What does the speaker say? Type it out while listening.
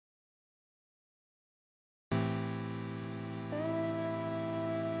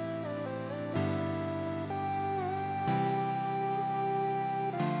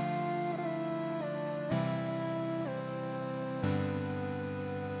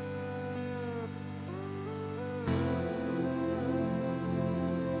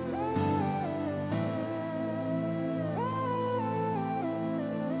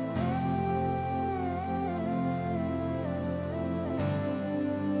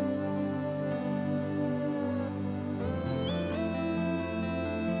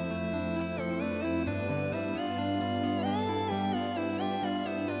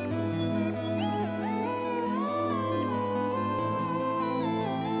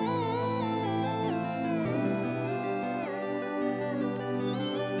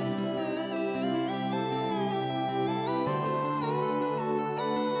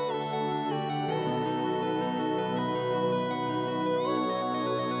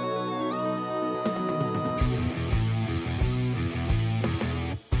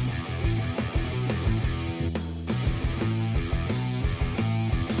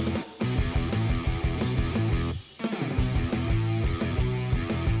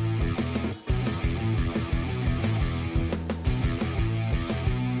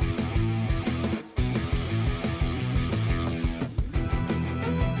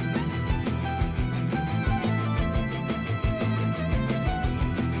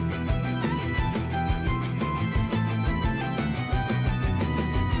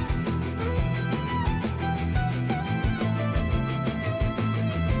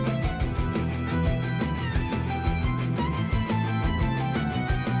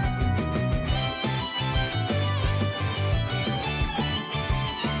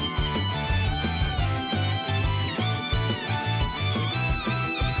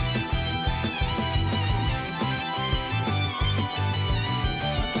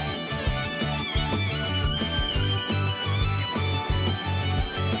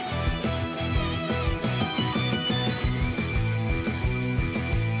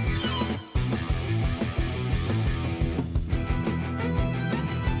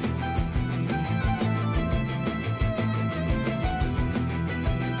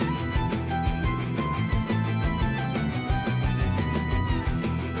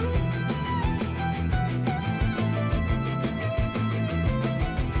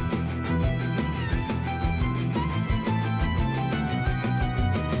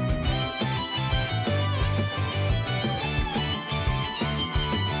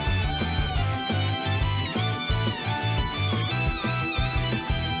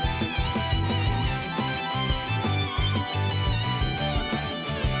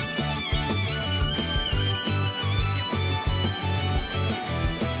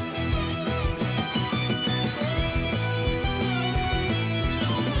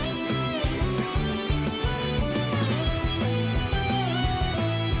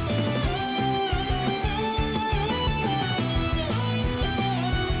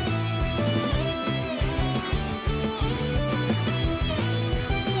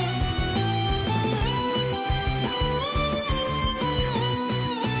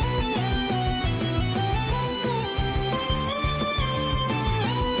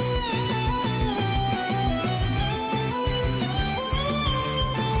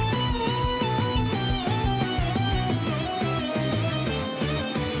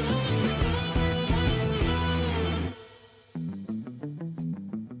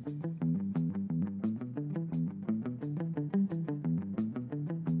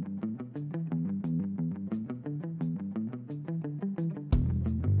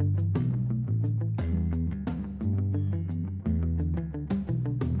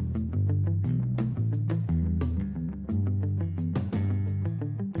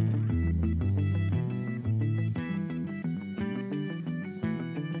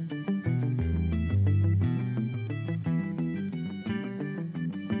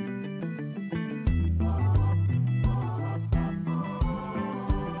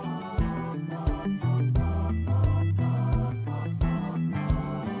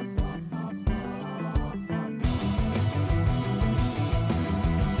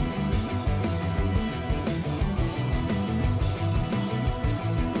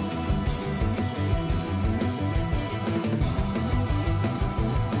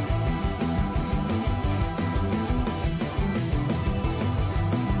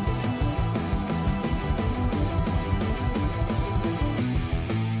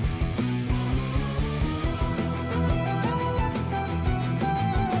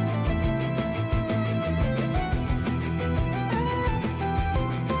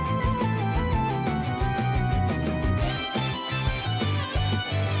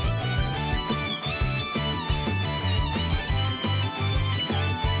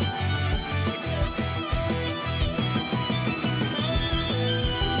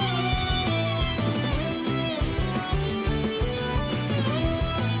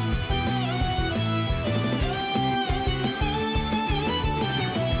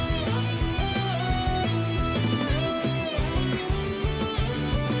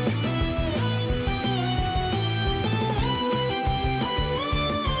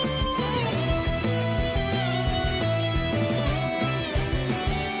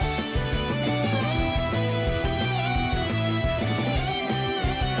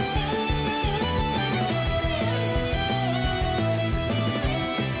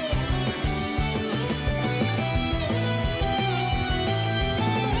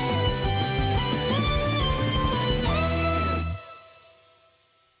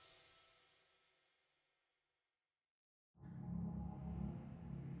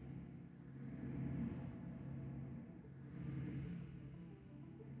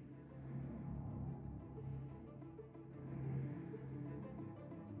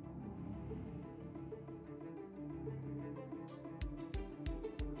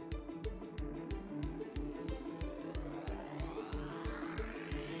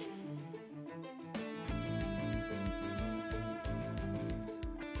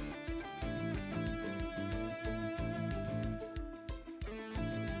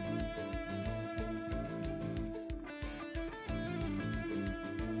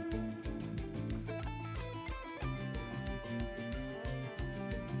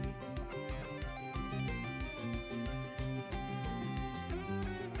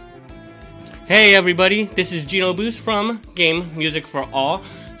Hey everybody, this is Gino Boost from Game Music for All.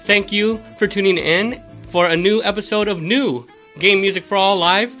 Thank you for tuning in for a new episode of New Game Music for All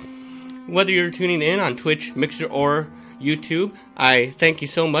Live. Whether you're tuning in on Twitch, Mixer, or YouTube, I thank you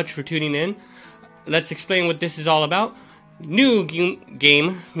so much for tuning in. Let's explain what this is all about. New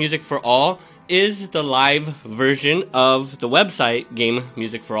Game Music for All is the live version of the website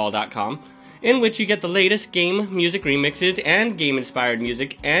GameMusicForAll.com, in which you get the latest game music remixes and game-inspired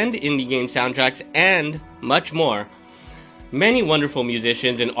music and indie game soundtracks and much more. Many wonderful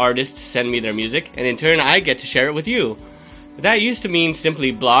musicians and artists send me their music, and in turn I get to share it with you. That used to mean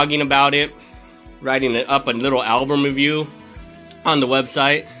simply blogging about it, writing up a little album review on the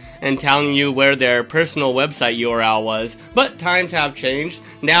website, and telling you where their personal website URL was. But times have changed.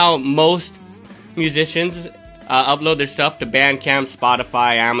 Now most musicians upload their stuff to Bandcamp,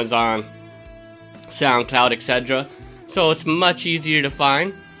 Spotify, Amazon, SoundCloud, etc. So it's much easier to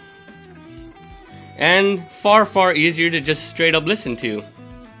find. And far easier to just straight up listen to.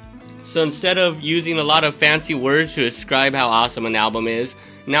 So instead of using a lot of fancy words to describe how awesome an album is,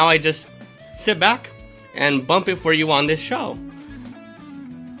 now I just sit back and bump it for you on this show.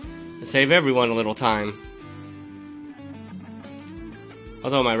 Save everyone a little time.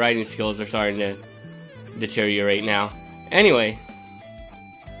 Although my writing skills are starting to deteriorate now. Anyway,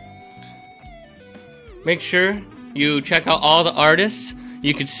 make sure you check out all the artists.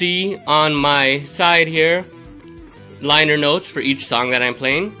 You can see on my side here liner notes for each song that I'm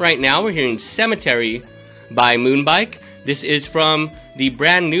playing. Right now we're hearing Cemetery by Moonbike. This is from the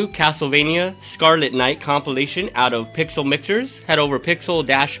brand new Castlevania Scarlet Knight compilation out of Pixel Mixers. Head over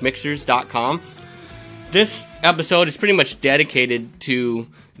pixel-mixers.com. This episode is pretty much dedicated to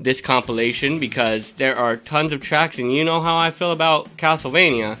this compilation because there are tons of tracks, and you know how I feel about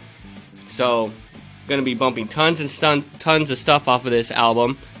Castlevania. So, I'm going to be bumping tons of stuff off of this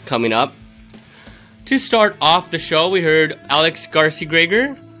album coming up. To start off the show, we heard Alex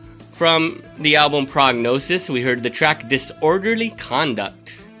Garcia-Greger. From the album Prognosis, we heard the track Disorderly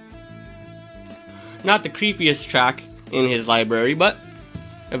Conduct. Not the creepiest track in his library, but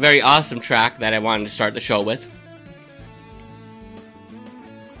a very awesome track that I wanted to start the show with.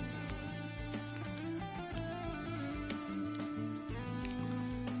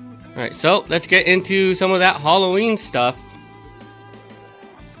 Alright, so let's get into some of that Halloween stuff.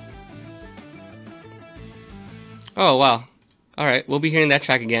 Oh, wow. Alright, we'll be hearing that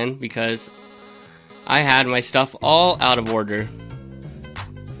track again because I had my stuff all out of order.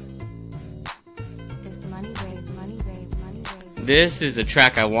 This is the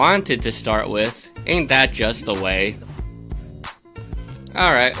track I wanted to start with. Ain't that just the way?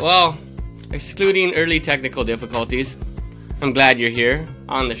 Alright, well, excluding early technical difficulties, I'm glad you're here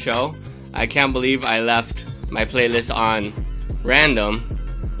on the show. I can't believe I left my playlist on random,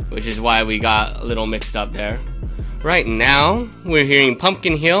 which is why we got a little mixed up there. Right now, we're hearing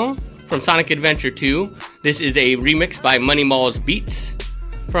Pumpkin Hill from Sonic Adventure 2. This is a remix by Money Malls Beats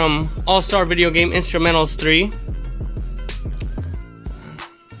from All-Star Video Game Instrumentals 3.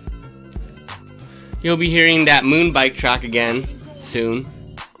 You'll be hearing that Moonbike track again soon.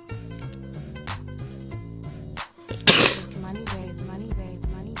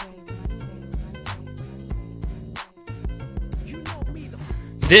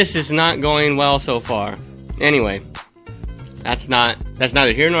 This is not going well so far. Anyway, that's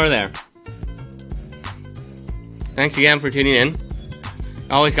neither here nor there. Thanks again for tuning in.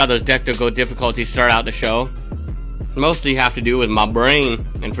 I always got those technical difficulties to start out the show. Mostly have to do with my brain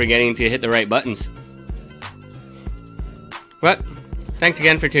and forgetting to hit the right buttons. But, thanks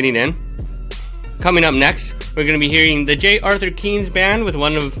again for tuning in. Coming up next, we're going to be hearing the J. Arthur Keen's Band with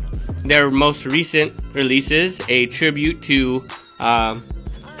one of their most recent releases, a tribute to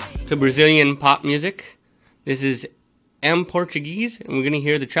Brazilian pop music. This is M. Portuguese, and we're going to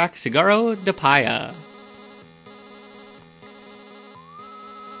hear the track Cigarro de Paia.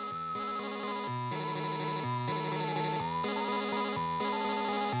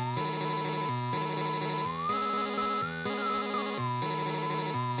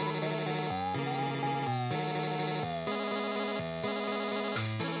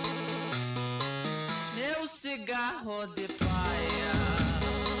 Meu cigarro de paia,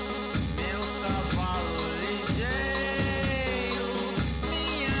 meu cavalo ligeiro,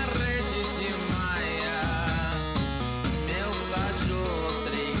 minha rede de maia, meu cachorro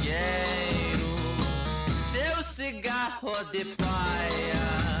trigueiro. Meu cigarro de paia,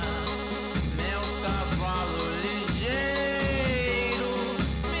 meu cavalo ligeiro,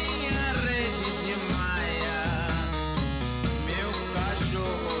 minha rede de maia, meu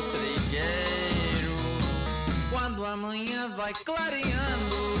cachorro trigueiro. Quando amanhã vai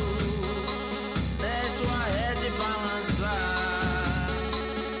clareando,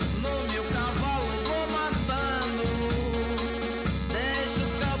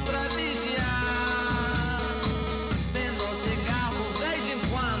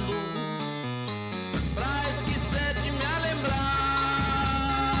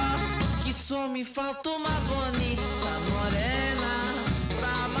 falta uma bonita morena,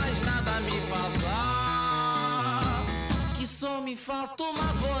 pra mais nada me faltar. Que só me falta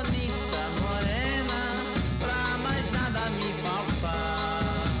uma bonita morena, pra mais nada me faltar.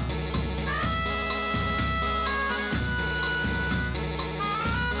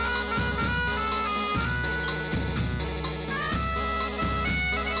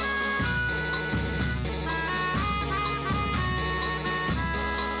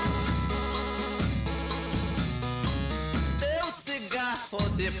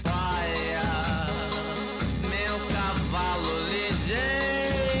 De paia, meu cavalo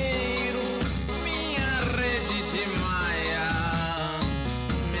ligeiro, minha rede de maia,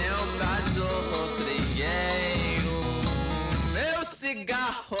 meu cachorro trigueiro, meu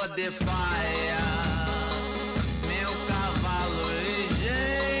cigarro de paia, meu cavalo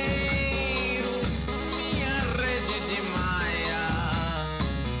ligeiro, minha rede de maia,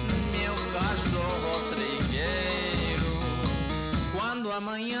 meu cachorro trigueiro. Quando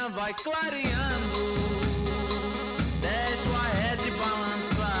amanhã vai clareando, deixo a rede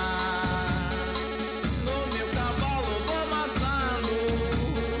balançar. No meu cavalo vou matando,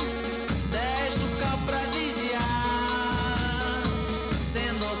 deixo o cão pra vigiar.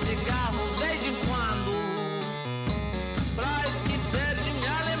 Sendo cigarro desde quando, pra esquecer de me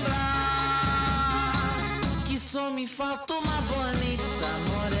lembrar. Que só me falta uma bonita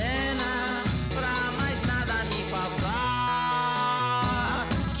morena, pra mais nada me faltar.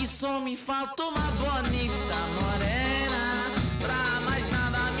 Que só me falta uma bonita morena, pra mais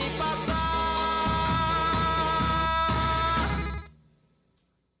nada me faltar.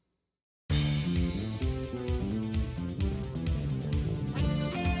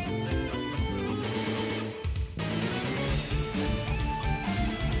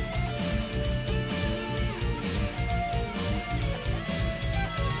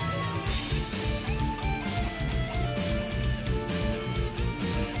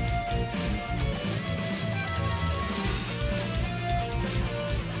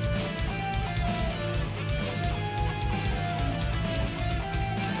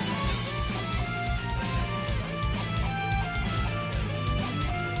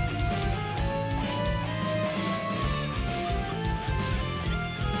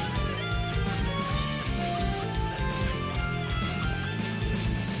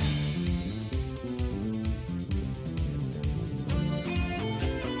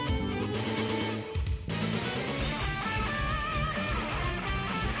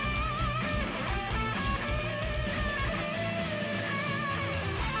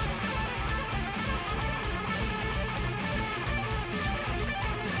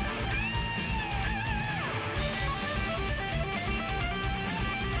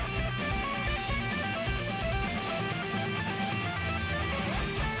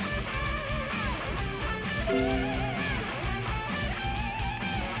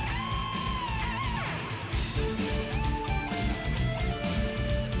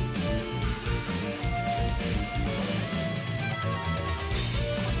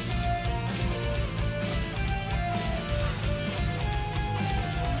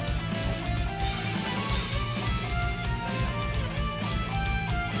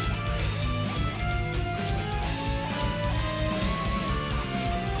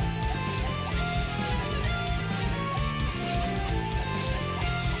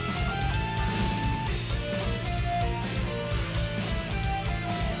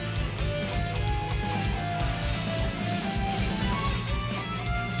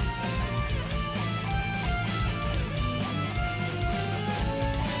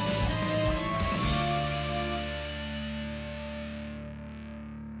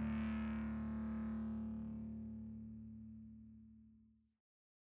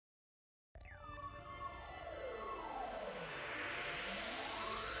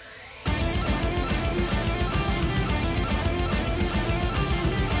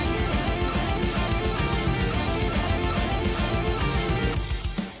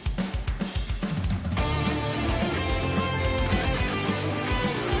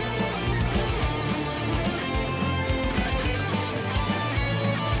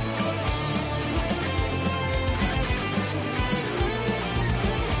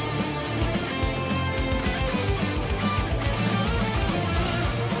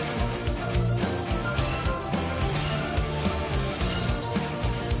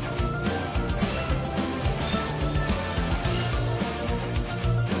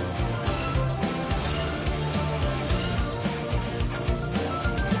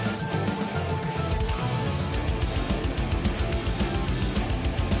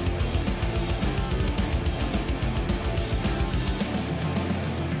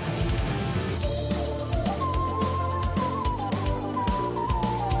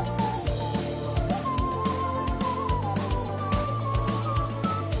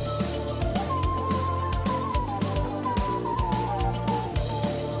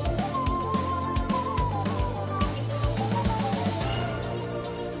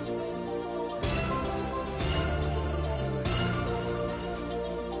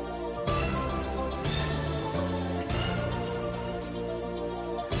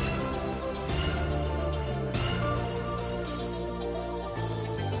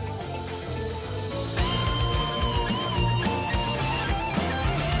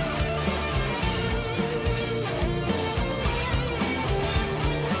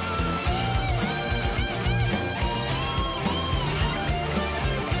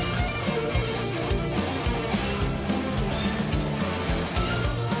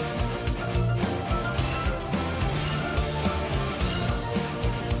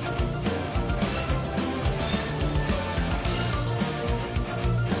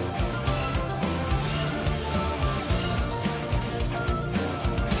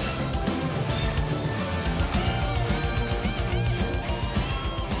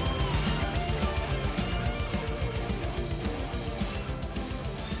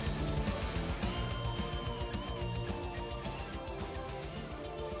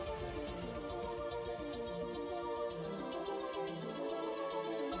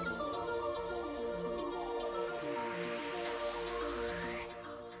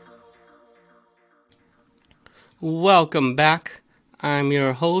 Welcome back. I'm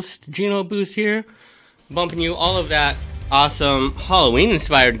your host, Gino Boost here, bumping you all of that awesome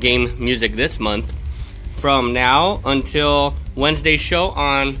Halloween-inspired game music this month. From now until Wednesday's show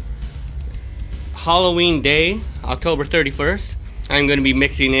on Halloween Day, October 31st, I'm going to be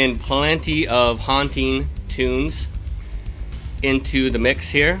mixing in plenty of haunting tunes into the mix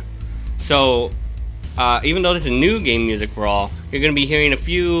here. So, even though this is new game music for all, you're going to be hearing a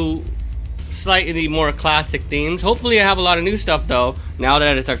few slightly more classic themes. Hopefully I have a lot of new stuff though. Now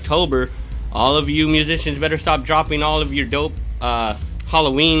that it's October, all of you musicians better stop dropping all of your dope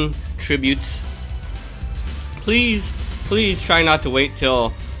Halloween tributes. Please try not to wait till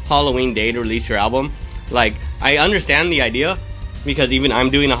Halloween Day to release your album. Like, I understand the idea, because even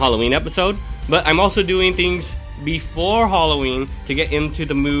I'm doing a Halloween episode, but I'm also doing things before Halloween to get into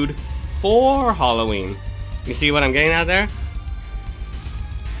the mood for Halloween. You see what I'm getting at there?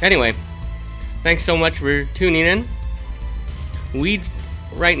 Anyway, thanks so much for tuning in. We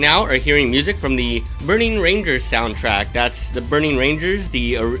right now are hearing music from the Burning Rangers soundtrack. That's the Burning Rangers,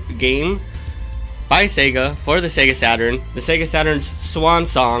 the game by Sega for the Sega Saturn. The Sega Saturn's swan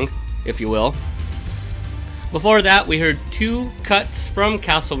song, if you will. Before that, we heard two cuts from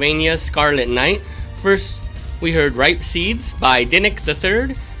Castlevania Scarlet Knight. First, we heard Ripe Seeds by Dinnick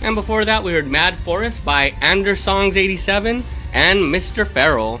III, and before that, we heard Mad Forest by Andersongs87 and Mr.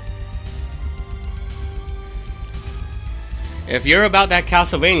 Feral. If you're about that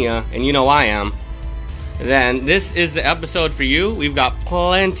Castlevania, and you know I am, then this is the episode for you. We've got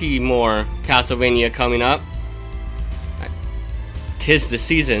plenty more Castlevania coming up. 'Tis the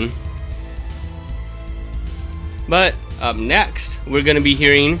season. But up next, we're going to be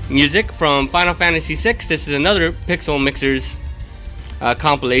hearing music from Final Fantasy VI. This is another Pixel Mixers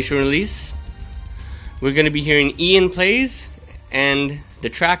compilation release. We're going to be hearing Ian Plays and the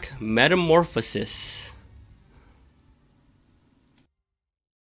track Metamorphosis.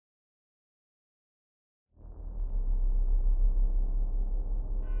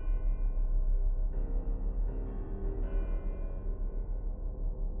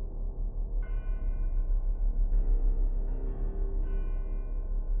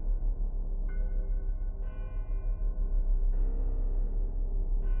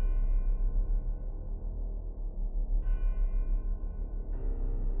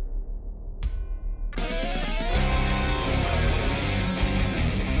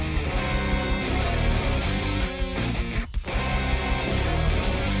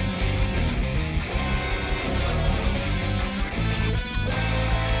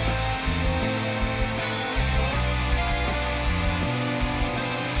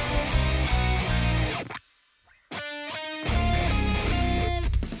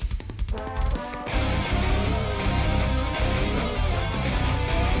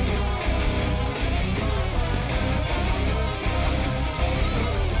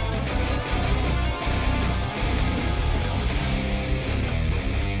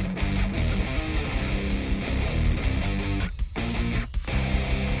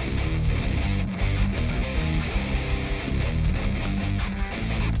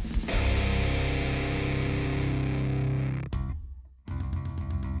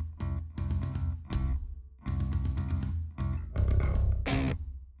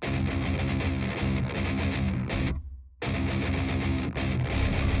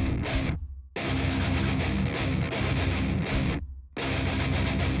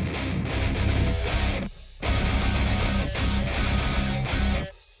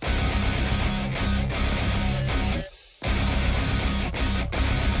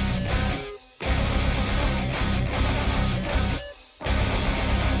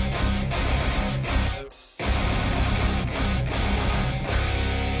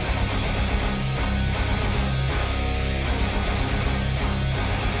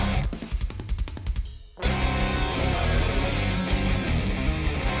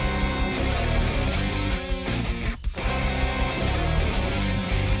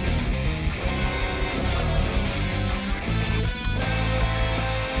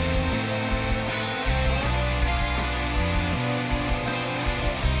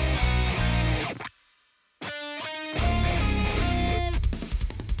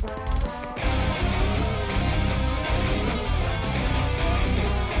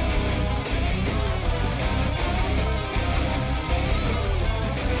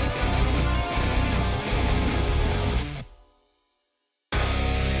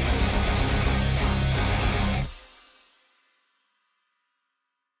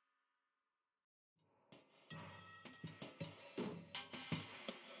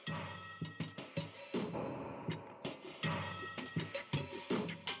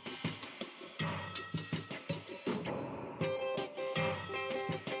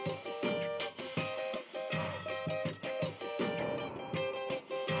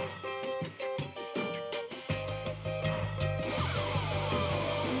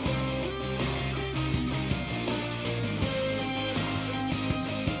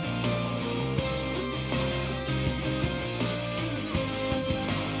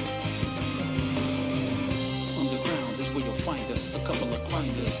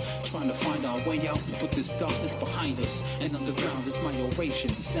 our way out, put this darkness behind us. And underground is my oration,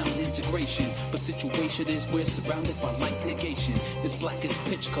 sound integration. But situation is we're surrounded by light negation. It's black as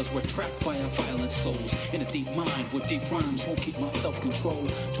pitch cause we're trapped by our violent souls. In a deep mind where deep rhymes won't keep my self-control.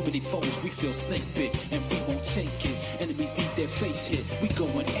 Too many foes, we feel snake bit and we won't take it. Enemies need their face hit, we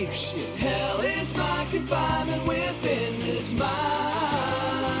going ape shit. Hell is my confinement within this mind.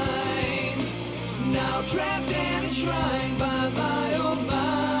 Now trapped and enshrined by my own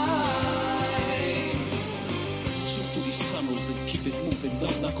mind. Shoot through these tunnels and keep it moving, no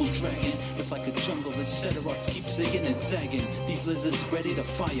knuckle dragging. It's like a jungle, etc. Keep zigging and zagging. These lizards ready to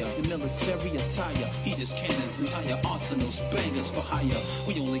fire in military attire. Heaters, cannons, entire arsenals, bangers for hire.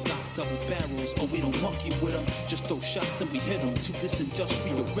 We only got double barrels, but we don't monkey with them. Just throw shots and we hit them to this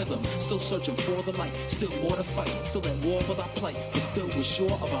industrial rhythm. Still searching for the light, still more to fight. Still at war with our plight, but still we're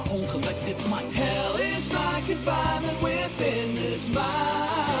sure of our own collective might. Hell is my confinement within this mind.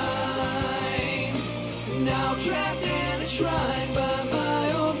 Now trapped and enshrined by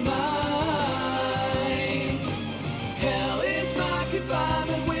my own mind. Hell is my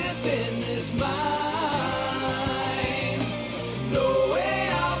confinement within this mind. No way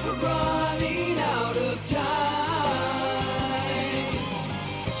out for running out of time.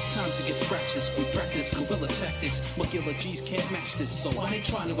 Time to get fractious, we practice guerrilla tactics. Regular G's can't match this, so why they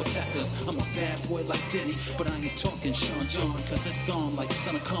trying to attack us? I'm a bad boy like Diddy, but I ain't talking Sean John, cause it's on like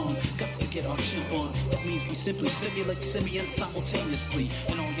Son of Kong. Gots to get our chimp on, that means we simply simulate simians simultaneously.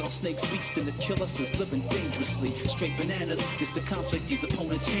 And all y'all snakes beastin' to kill us is living dangerously. Straight bananas is the conflict these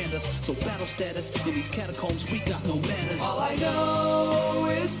opponents hand us. So battle status, in these catacombs we got no manners. All I know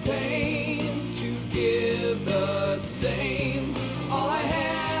is pain to give the same. All I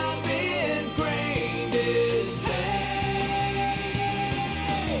have ingrained is hate.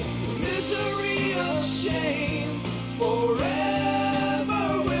 Misery of shame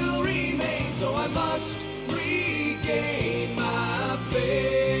forever will remain. So I must regain my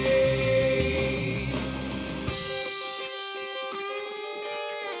faith.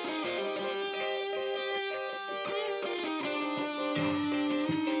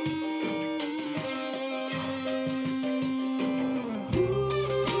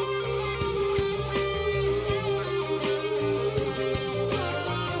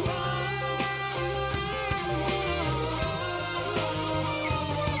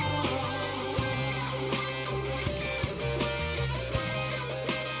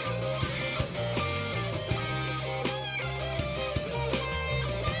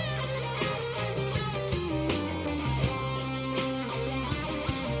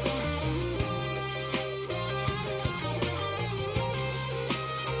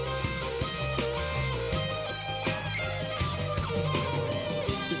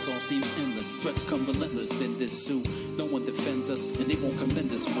 Threats come relentless in this zoo. No one defends us and they won't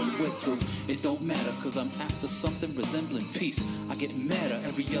commend us when we're through. It don't matter cause I'm after something resembling peace. I get madder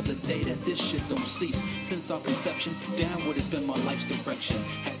every other day that this shit don't cease. Since our conception, downward has been my life's direction.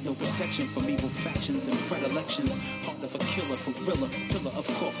 Had no protection from evil factions and predilections. Heart of a killer, gorilla, pillar of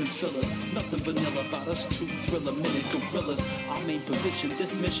coffin fillers. Nothing vanilla about us, true thriller, minute gorillas. Our main position,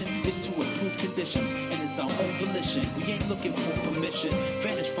 this mission is to improve conditions. And it's our own volition, we ain't looking for permission.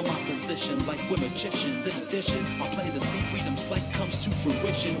 Vanish from our position like we're magicians. In addition, our plan to see freedom's light comes to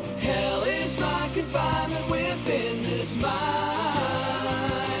fruition. Hell is my confinement within this mind.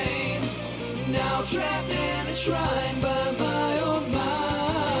 Now trapped and enshrined by my own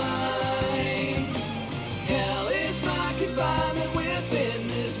mind. Hell is my confinement within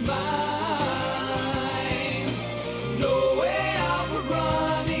this mind. No way out for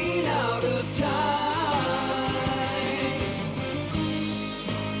running out of time.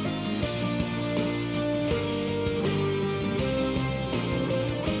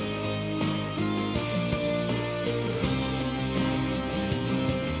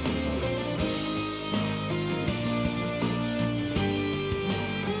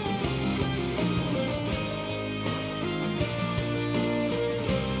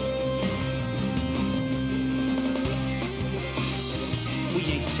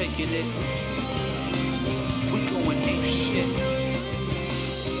 Taking it, we going ape shit.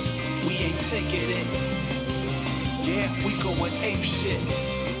 We ain't taking it. Yeah, we going ape shit.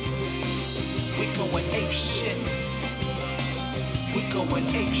 We going ape shit. We going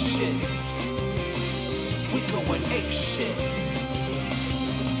ape shit. We going ape shit.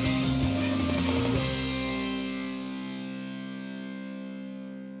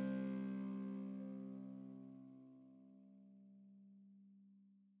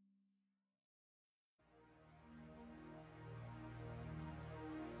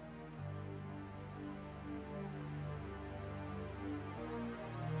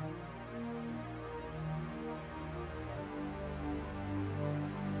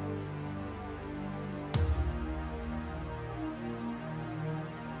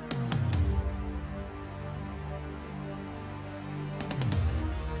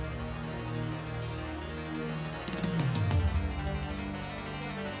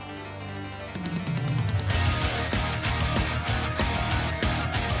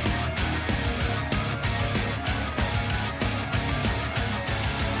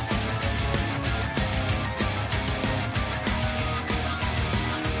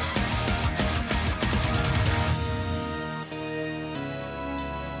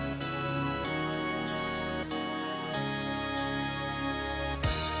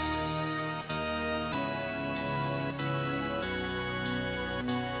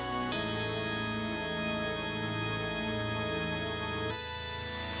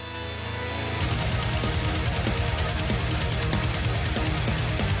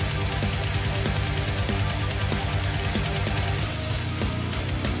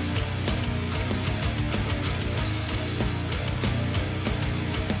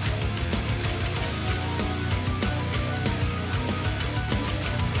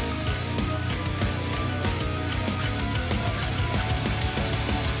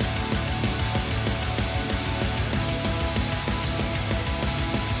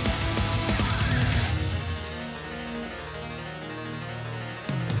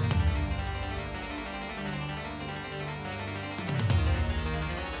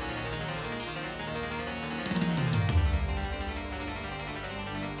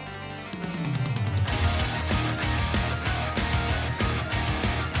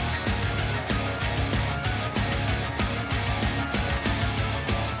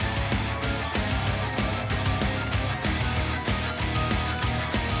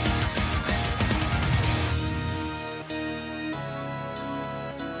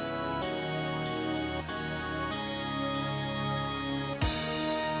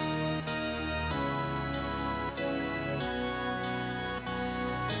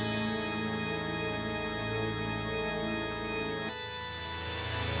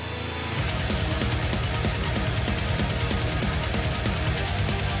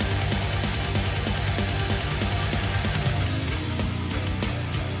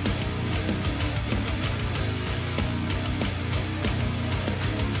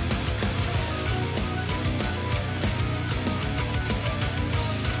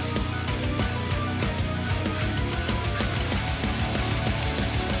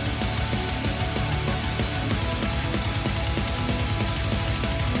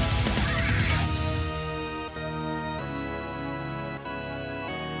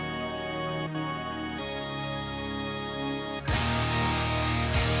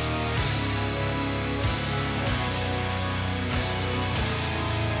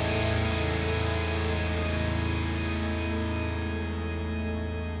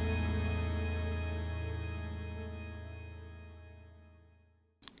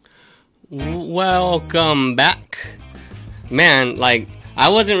 Welcome back. Man, like, I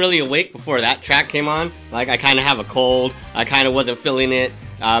wasn't really awake before that track came on. Like, I kind of have a cold. I kind of wasn't feeling it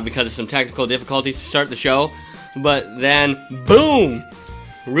because of some technical difficulties to start the show. But then, boom!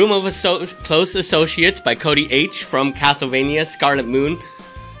 Room of Close Associates by Cody H from Castlevania Scarlet Moon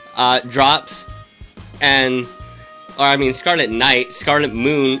drops. Scarlet Knight. Scarlet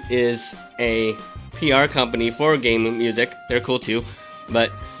Moon is a PR company for game music. They're cool too. But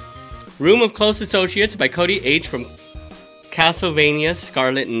Room of Close Associates by Cody H from Castlevania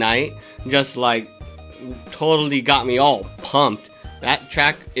Scarlet Knight just like totally got me all pumped. That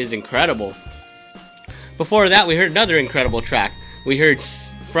track is incredible. Before that, we heard another incredible track. We heard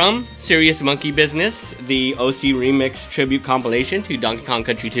from Serious Monkey Business, the OC Remix tribute compilation to Donkey Kong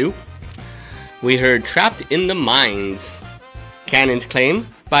Country 2. We heard Trapped in the Mines, Cannon's Claim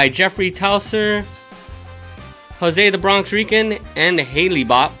by Jeffrey Towser, Jose the Bronx Rican, and Haley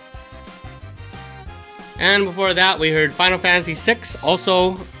Bop. And before that, we heard Final Fantasy VI,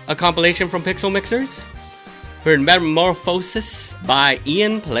 also a compilation from Pixel Mixers. We heard Metamorphosis by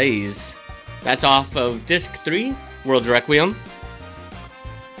Ian Plays. That's off of Disc 3, World's Requiem.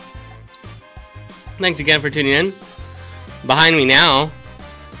 Thanks again for tuning in. Behind me now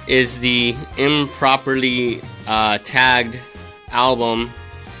is the improperly tagged album,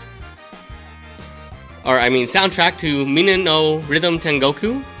 soundtrack to Mina no Rhythm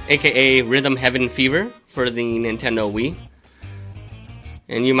Tengoku, aka Rhythm Heaven Fever, for the Nintendo Wii.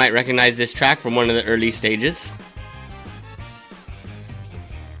 And you might recognize this track from one of the early stages.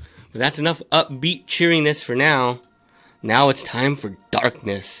 But that's enough upbeat cheeriness for now. Now it's time for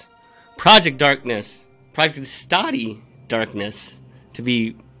darkness. Project Darkness. Project Stadi Darkness, to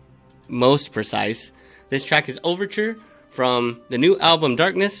be most precise. This track is Overture from the new album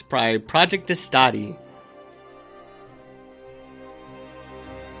Darkness by Project Stadi.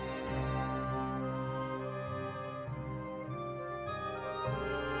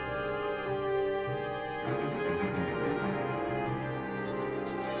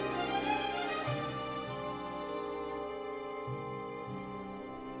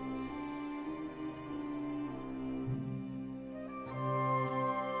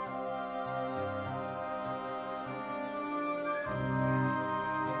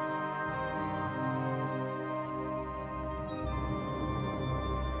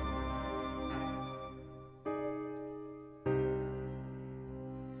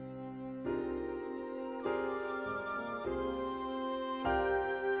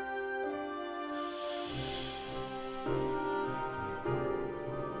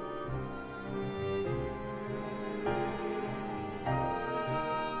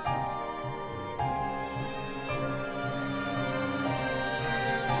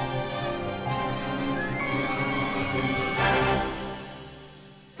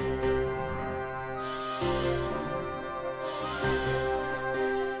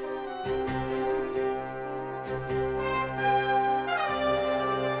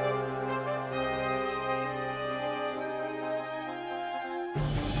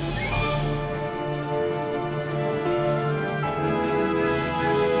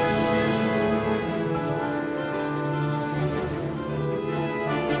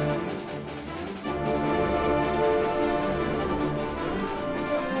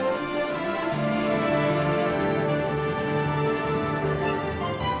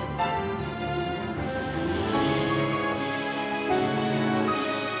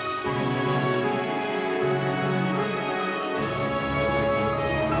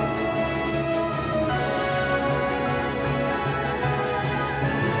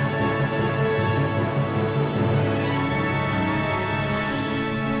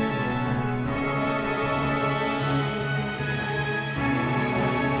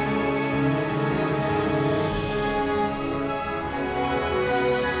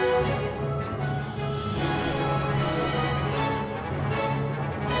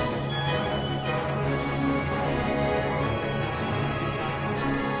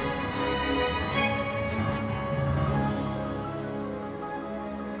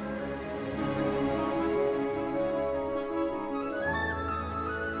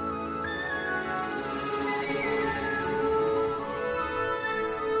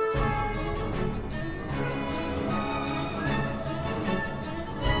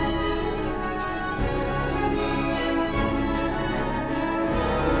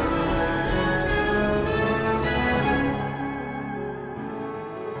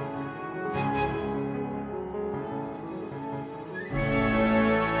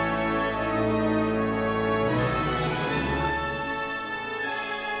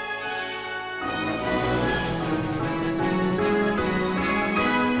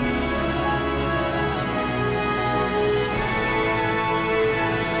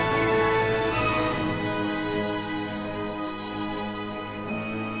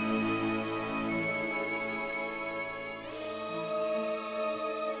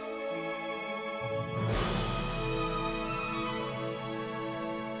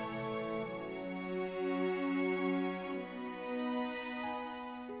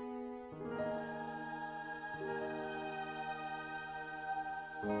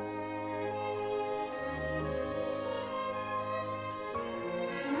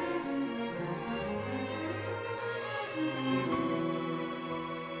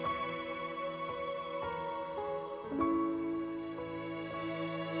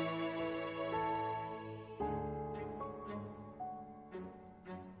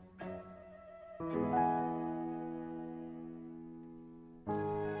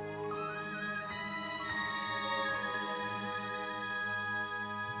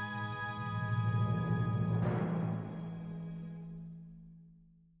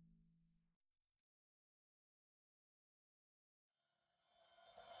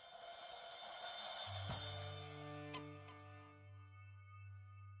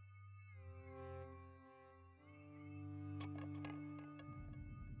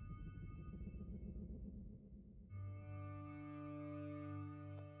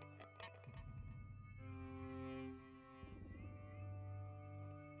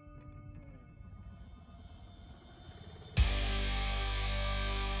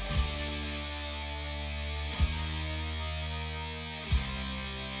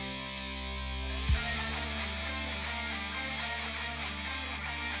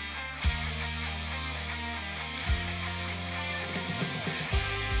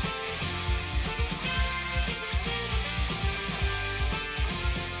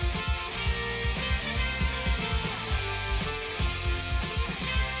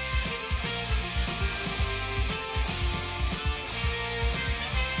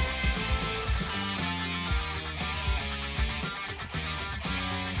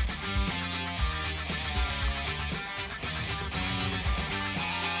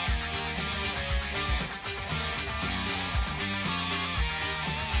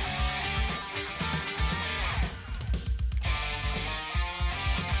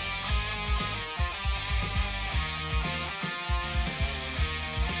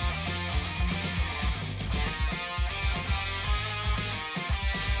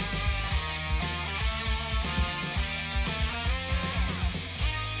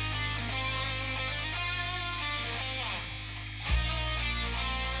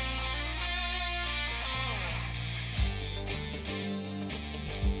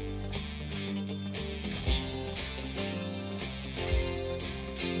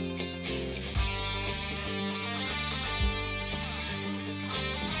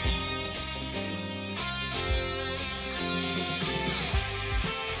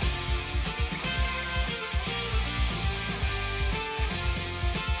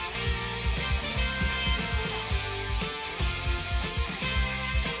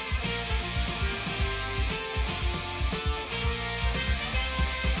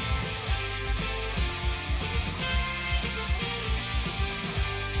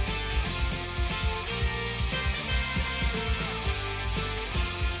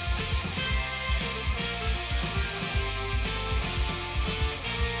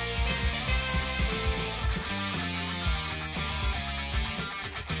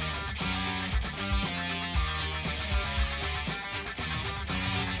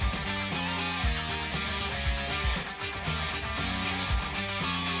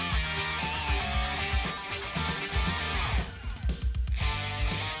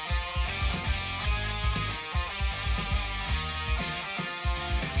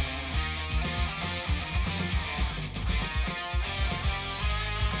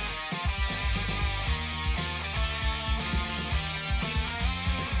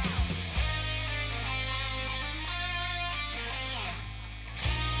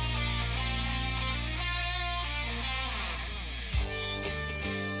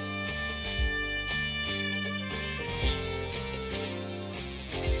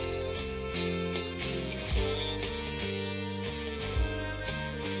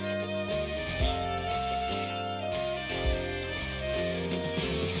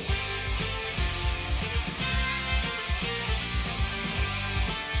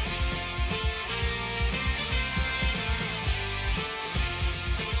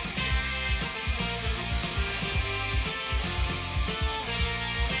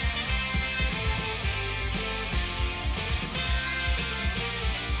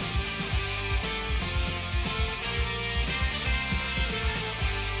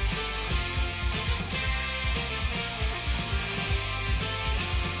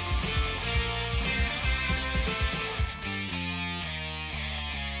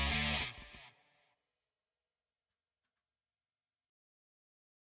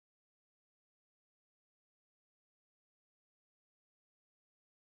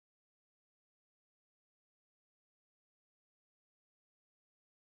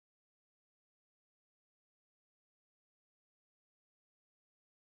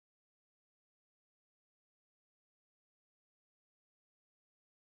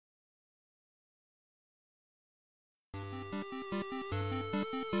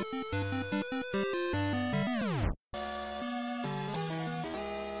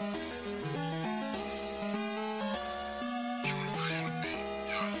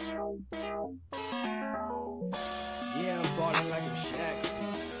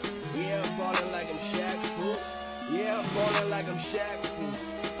 Yeah, I'm ballin' like I'm Shaq Fu. Yeah, I'm ballin' like I'm Shaq Fu.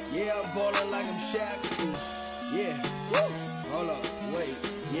 Yeah, I'm ballin' like I'm Shaq Fu. Yeah, woo. Hold up, wait.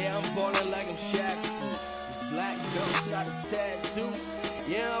 Yeah, I'm ballin' like I'm Shaq Fu. This black belt's not a tattoo.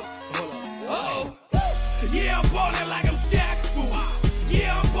 Yeah, hold up. Whoa. Yeah, I'm ballin' like I'm Shaq Fu.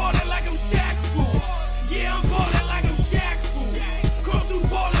 Yeah, I'm ballin' like I'm Shaq Fu. Yeah, I'm ballin' like I'm Shaq Fu. Come through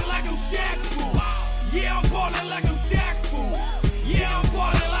ballin' like I'm Shaq Fu. Yeah, I'm ballin' like I'm Shaq Fu. Yeah, I'm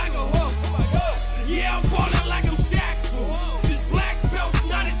ballin' like a whoa. Oh my God. Yeah, I'm ballin' like I'm Shaq Fu. This black belt's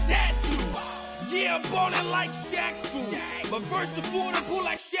not a tattoo. Yeah, I'm ballin' like Shaq Fu. My verse affordable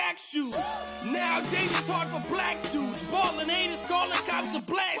like Shaq shoes. Nowadays it's hard for black dudes. Ballin' haters calling cops to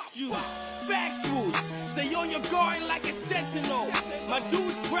blast you. Factuals, stay on your guard like a sentinel. My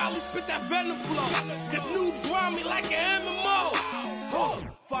dudes proudly spit that venom flow. Cause noobs round me like an MMO. Oh,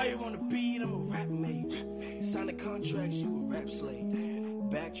 fire on the beat, I'm a rap mage. Sign the contracts, you a rap slave.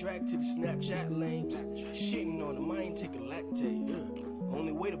 Backtrack to the Snapchat lanes. Shitting on them, I ain't take a lactate.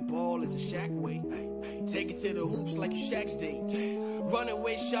 Only way to ball is a Shaq way. Take it to the hoops like you Shaq stage. Run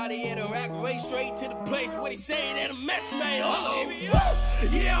away, shotty at a rack race. Straight to the place where they say that a match made. Oh,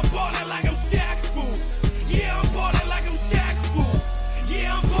 yeah, I'm ballin' like I'm Shaq Fu. Yeah, I'm ballin' like I'm Shaq Fu.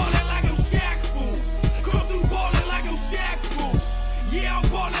 Yeah, I'm ballin' like I'm Shaq Fu. Come through ballin' like I'm Shaq Fu. Yeah, I'm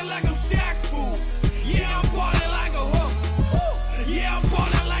ballin' like I'm Shaq Fu. Yeah, I'm ballin' like a whoa. Yeah, I'm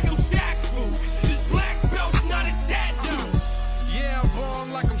ballin' like I'm Shaq Fu. This black belt's not a tattoo. Yeah, I'm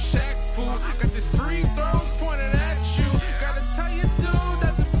ballin' like I'm Shaq Fu. Got this free throws pointed at you. Gotta tell you, dude,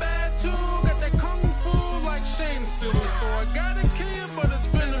 that's a bad too. Got that kung fu like Shane Su. So I gotta kill you, but it's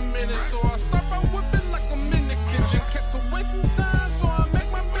been a minute. So I start by whipping like I'm in the kitchen. Kept to wasting time, so I make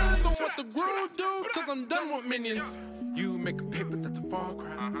my millions on what the groove do, cause I'm done with minions. You make a paper that's a far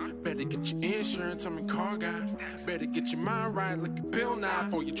cry. Better get your insurance, I'm in car guys. Better get your mind right like a Bill Nye.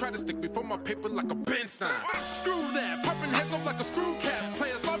 Before you try to stick before my paper like a Ben Stein. Screw that, popping heads off like a screw cap.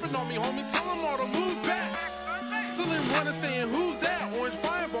 Players loving on me, homie, tell them all to move back. Still in running saying who's that? Orange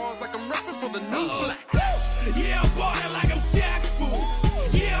fireballs like I'm repping for the new black. Yeah, I'm ballin' like I'm Shaq Fu.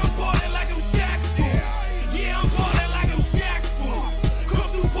 Yeah, I'm ballin' like I'm Shaq Fu. Yeah, I'm ballin' like I'm Shaq Fu. Come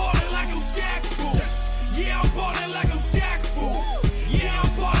through ballin' like I'm Shaq Fu. Yeah, I'm ballin' like I'm Shaq Fu. Yeah, I'm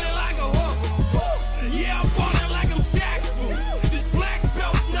ballin' like a whoa. Yeah, I'm ballin' like I'm Shaq Fu. This black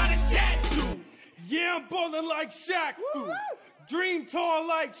belt's not a tattoo. Yeah, I'm ballin' like Shaq Fu. Dream tall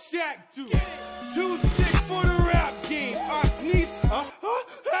like Shaq do. Too sick for the rap game. I sneeze,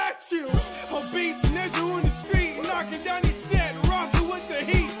 at you. Obese nigga in the street, knocking down his set, rockin' with the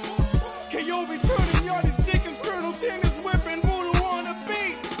heat. KO returning yard and chicken Colonel Sanders whipping voodoo on the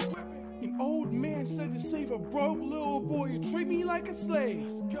beat. An old man said to save a broke little boy, you treat me like a slave.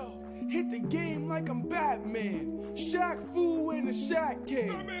 Let's go. Hit the game like I'm Batman. Shaq Fu in the Shaq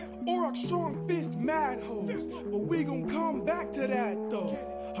cave. Or a strong fist mad hoes. But we gon' come back to that though.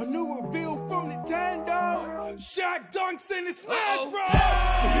 A new reveal from Nintendo. Shaq dunks in the Smash Bros.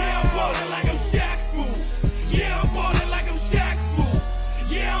 Yeah, I'm ballin' like I'm Shaq Fu. Yeah, I'm ballin' like I'm Shaq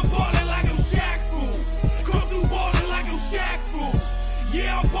Fu. Yeah, I'm ballin' like I'm Shaq Fu. Come through ballin' like I'm Shaq Fu.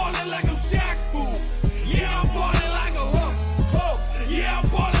 Yeah, I'm ballin' like I'm Shaq Fu. Yeah, I'm ballin' like a whoa. Yeah, I'm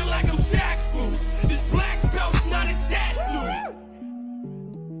ballin' like I'm Shaq Fu. This black belt's not a tattoo.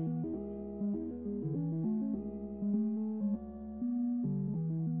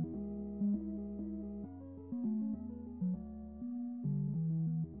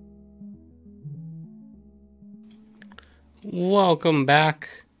 Welcome back.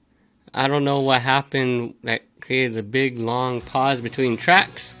 I don't know what happened that created a big long pause between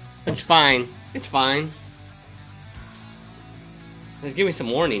tracks. It's fine. It's fine. Just give me some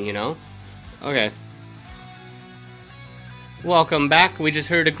warning, you know? Okay. Welcome back. We just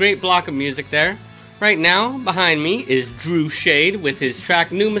heard a great block of music there. Right now, behind me is Drew Shade with his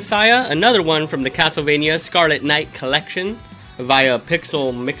track New Messiah, another one from the Castlevania Scarlet Knight collection via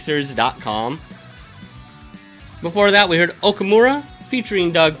pixelmixers.com. Before that, we heard Okamura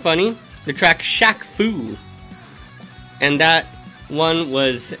featuring Doug Funny, the track Shaq Fu. And that one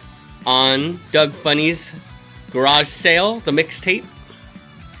was on Doug Funny's Garage Sale, the mixtape.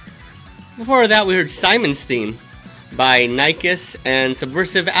 Before that, we heard Simon's Theme by Nikes and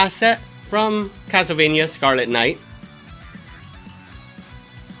Subversive Asset from Castlevania Scarlet Knight.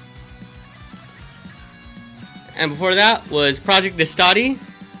 And before that was Project Destati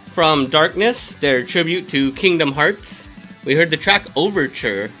from Darkness, their tribute to Kingdom Hearts. We heard the track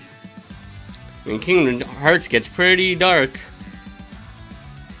Overture. I mean, Kingdom Hearts gets pretty dark.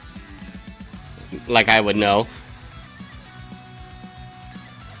 Like I would know.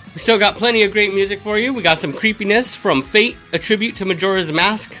 We still got plenty of great music for you. We got some Creepiness from Fate, a tribute to Majora's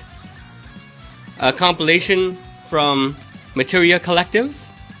Mask. a compilation from Materia Collective.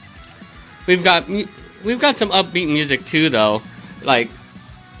 We've got some upbeat music too, though. Like,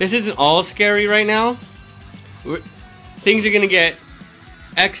 this isn't all scary right now. Things are gonna get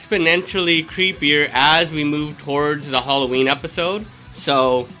exponentially creepier as we move towards the Halloween episode.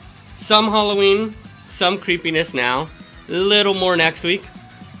 So, some Halloween, some creepiness now. A little more next week.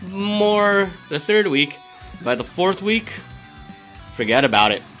 More the third week. By the fourth week, forget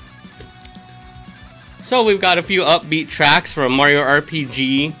about it. So we've got a few upbeat tracks from Mario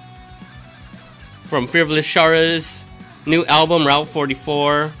RPG, from Fearless Shara's new album, Route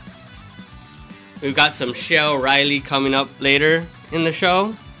 44. We've got some Shell Riley coming up later in the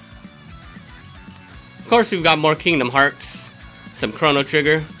show. Of course, we've got more Kingdom Hearts, some Chrono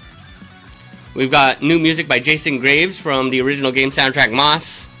Trigger. We've got new music by Jason Graves from the original game soundtrack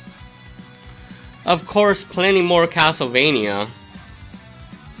Moss. Of course, plenty more Castlevania.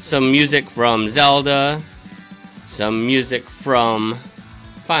 Some music from Zelda. Some music from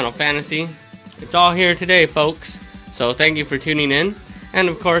Final Fantasy. It's all here today, folks. So thank you for tuning in. And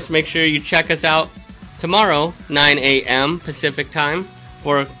of course, make sure you check us out tomorrow, 9 a.m. Pacific time,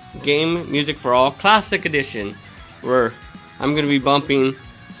 for Game Music for All Classic Edition, where I'm going to be bumping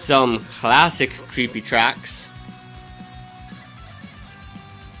some classic creepy tracks.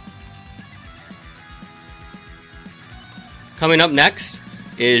 Coming up next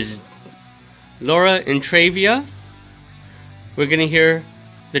is Laura Intravia. We're going to hear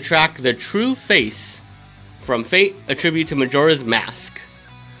the track The True Face from Fate, a tribute to Majora's Mask.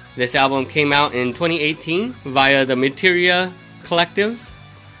 This album came out in 2018 via the Materia Collective.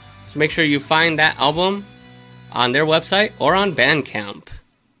 So make sure you find that album on their website or on Bandcamp.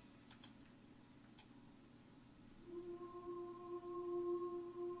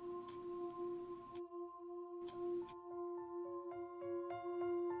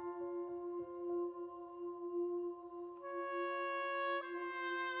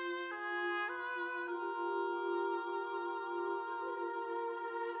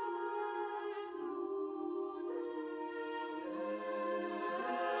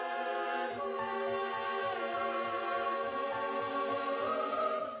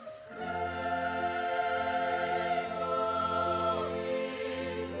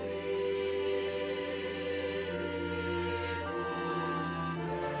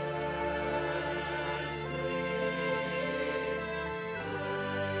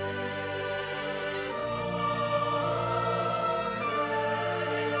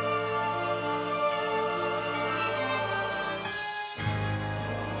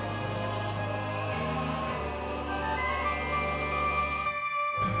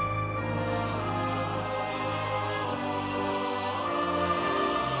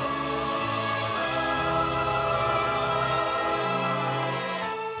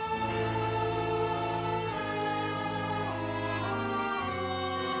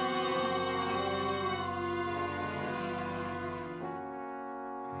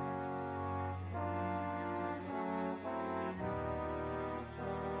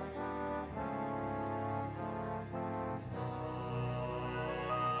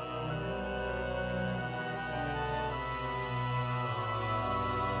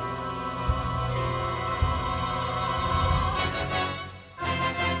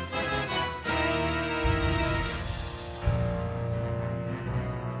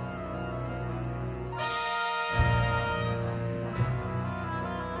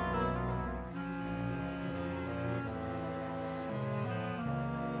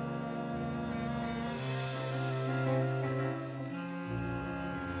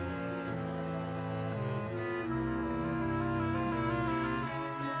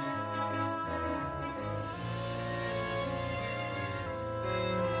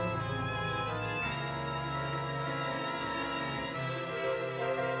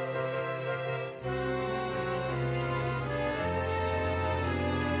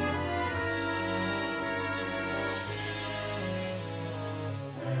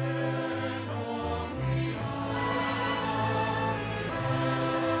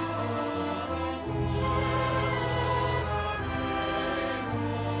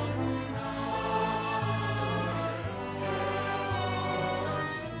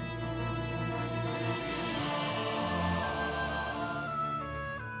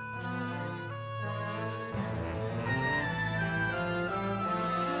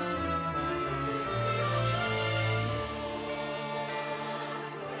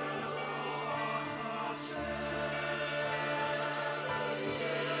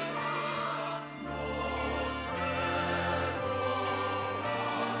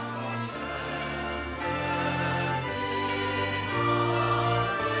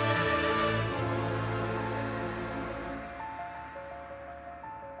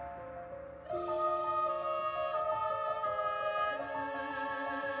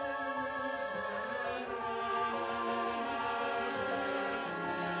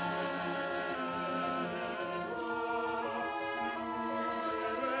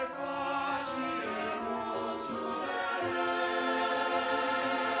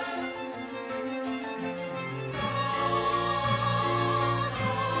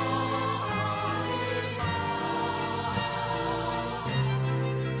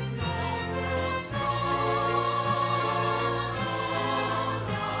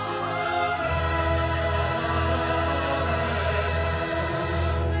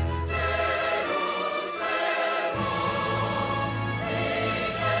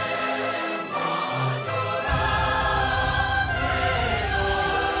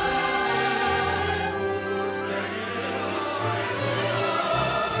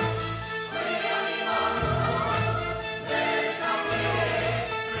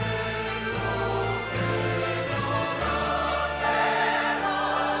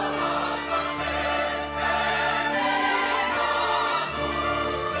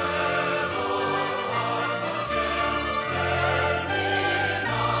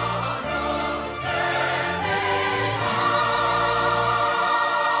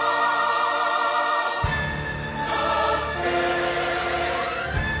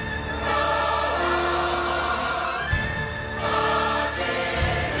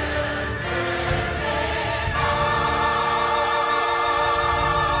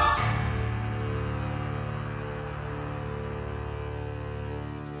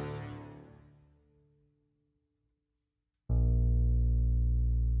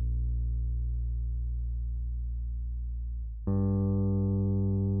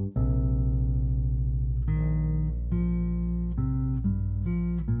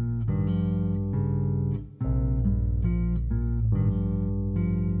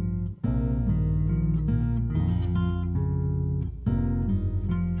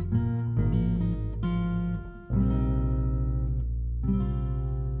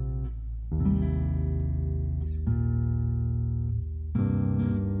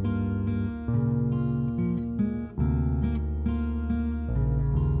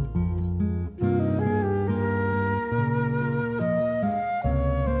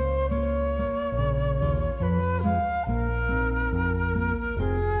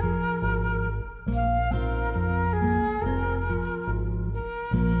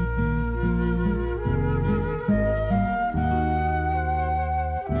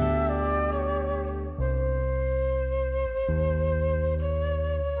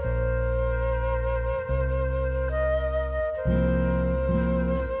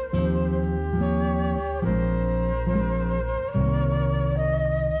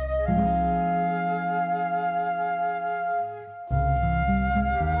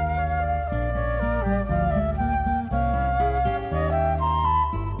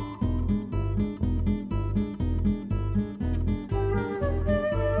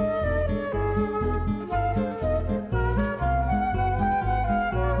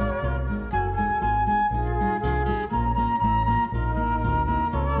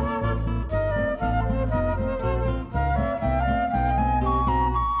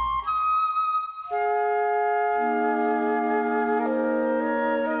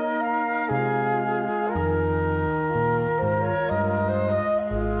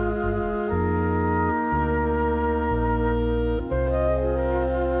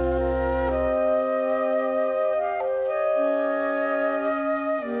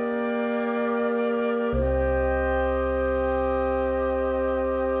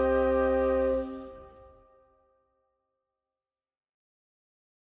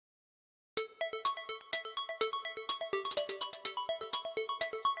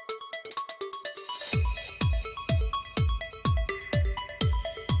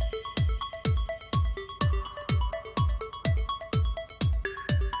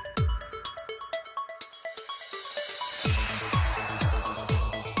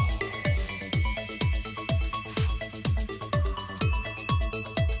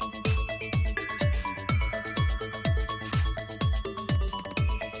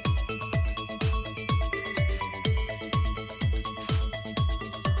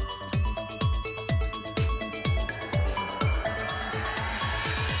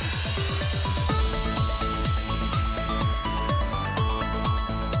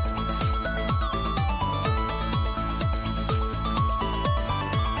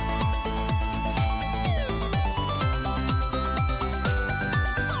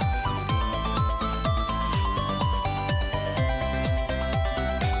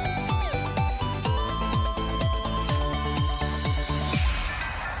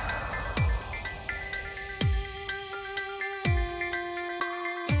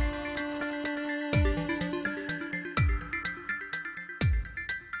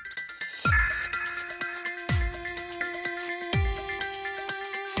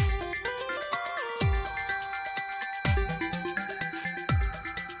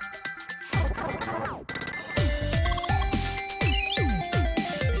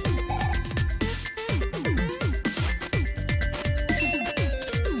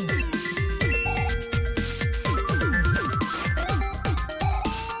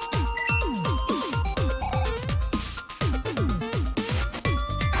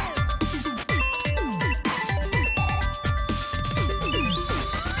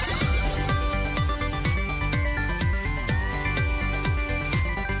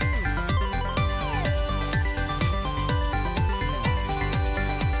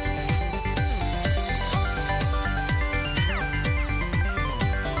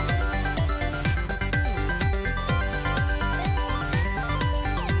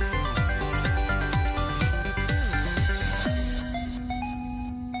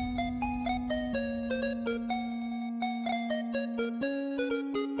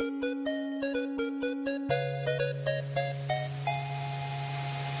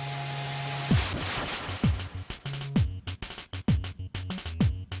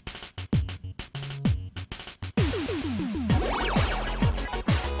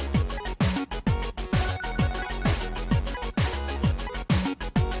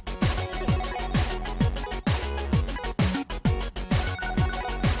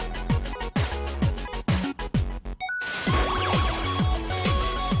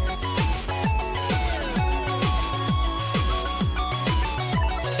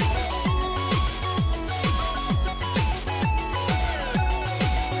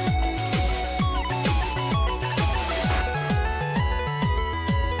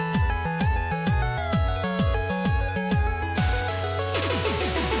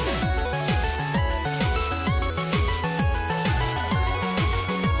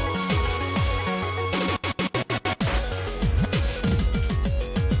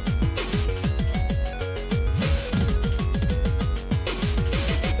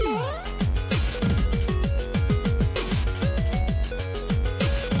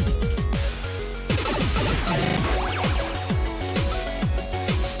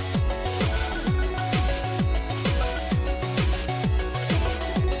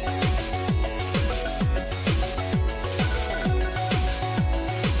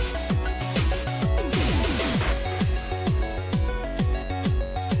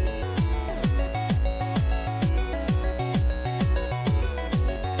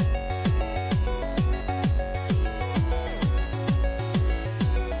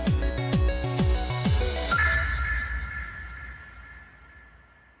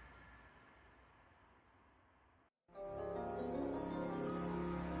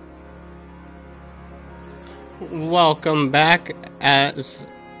 welcome back, as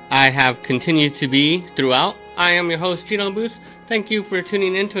I have continued to be throughout. I am your host, Gino Boost. Thank you for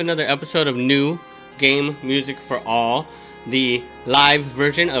tuning in to another episode of New Game Music for All, the live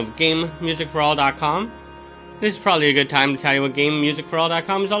version of GameMusicForAll.com. This is probably a good time to tell you what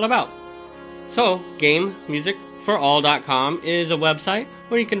GameMusicForAll.com is all about. So, GameMusicForAll.com is a website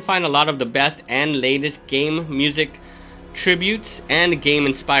where you can find a lot of the best and latest game music tributes and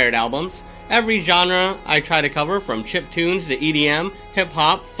game-inspired albums. Every genre I try to cover, from chiptunes to EDM,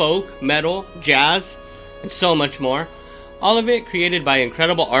 hip-hop, folk, metal, jazz, and so much more. All of it created by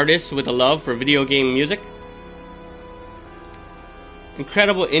incredible artists with a love for video game music.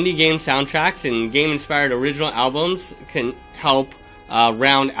 Incredible indie game soundtracks and game-inspired original albums can help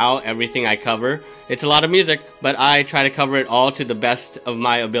round out everything I cover. It's a lot of music, but I try to cover it all to the best of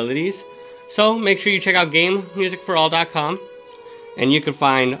my abilities. So make sure you check out GameMusicForAll.com. And you can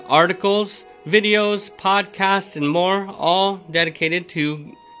find articles, videos, podcasts, and more, all dedicated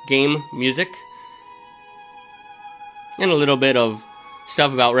to game music. And a little bit of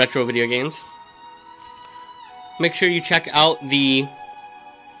stuff about retro video games. Make sure you check out this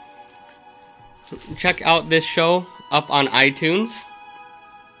show up on iTunes.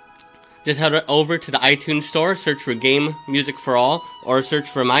 Just head over to the iTunes store, search for Game Music for All, or search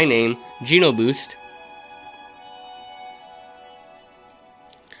for my name, Gino Boost.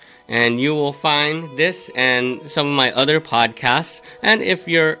 And you will find this and some of my other podcasts. And if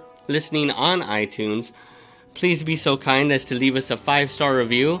you're listening on iTunes, please be so kind as to leave us a 5-star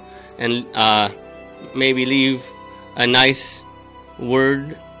review and maybe leave a nice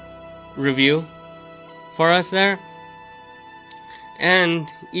word review for us there. And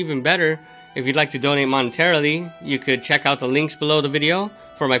even better, if you'd like to donate monetarily, you could check out the links below the video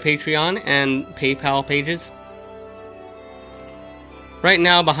for my Patreon and PayPal pages. Right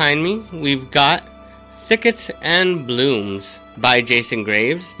now behind me, we've got Thickets and Blooms by Jason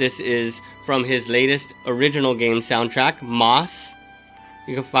Graves. This is from his latest original game soundtrack, Moss.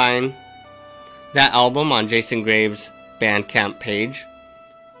 You can find that album on Jason Graves' Bandcamp page.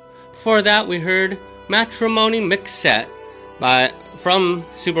 Before that, we heard Matrimony Mix Set from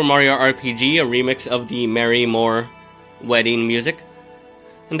Super Mario RPG, a remix of the Mary Moore wedding music.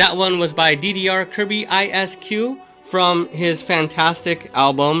 And that one was by DDR Kirby ISQ, from his fantastic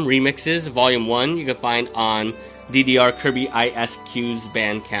album Remixes Volume 1, you can find on DDR Kirby ISQ's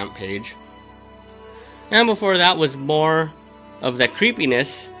Bandcamp page. And before that was more of the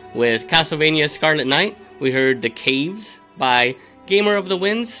creepiness with Castlevania Scarlet Knight. We heard The Caves by Gamer of the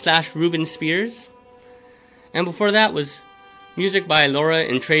Winds / Ruben Spears. And before that was music by Laura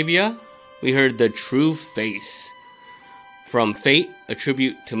Intravia. We heard The True Face from Fate, a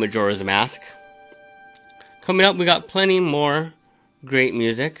tribute to Majora's Mask. Coming up, we got plenty more great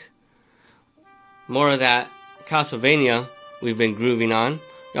music. More of that Castlevania we've been grooving on.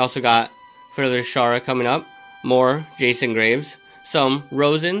 We also got further Shara coming up. More Jason Graves. Some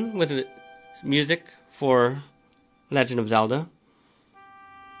Rosen with music for Legend of Zelda.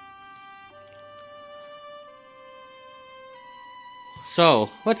 So,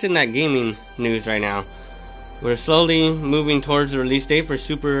 what's in that gaming news right now? We're slowly moving towards the release date for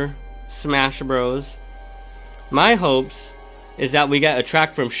Super Smash Bros. My hopes is that we get a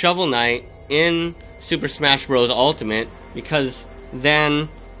track from Shovel Knight in Super Smash Bros. Ultimate, because then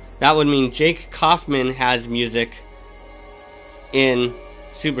that would mean Jake Kaufman has music in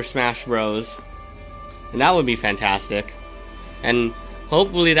Super Smash Bros. And that would be fantastic. And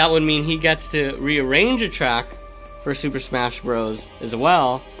hopefully that would mean he gets to rearrange a track for Super Smash Bros. As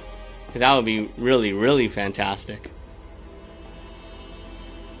well, because that would be really, really fantastic.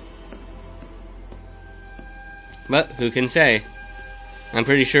 But who can say? I'm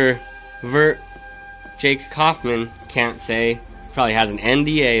pretty sure Jake Kaufman can't say. Probably has an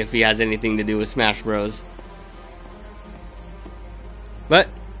NDA if he has anything to do with Smash Bros. But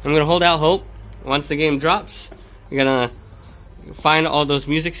I'm gonna hold out hope. Once the game drops, you're gonna find all those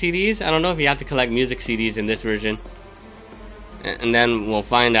music CDs. I don't know if you have to collect music CDs in this version, and then we'll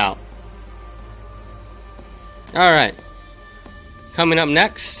find out. Alright, coming up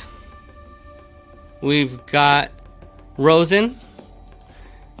next, we've got Rosen,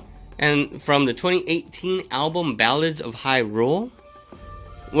 and from the 2018 album Ballads of Hyrule,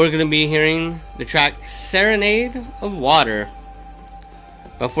 we're going to be hearing the track Serenade of Water.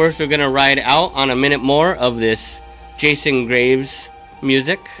 But first, we're going to ride out on a minute more of this Jason Graves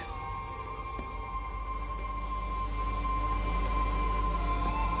music.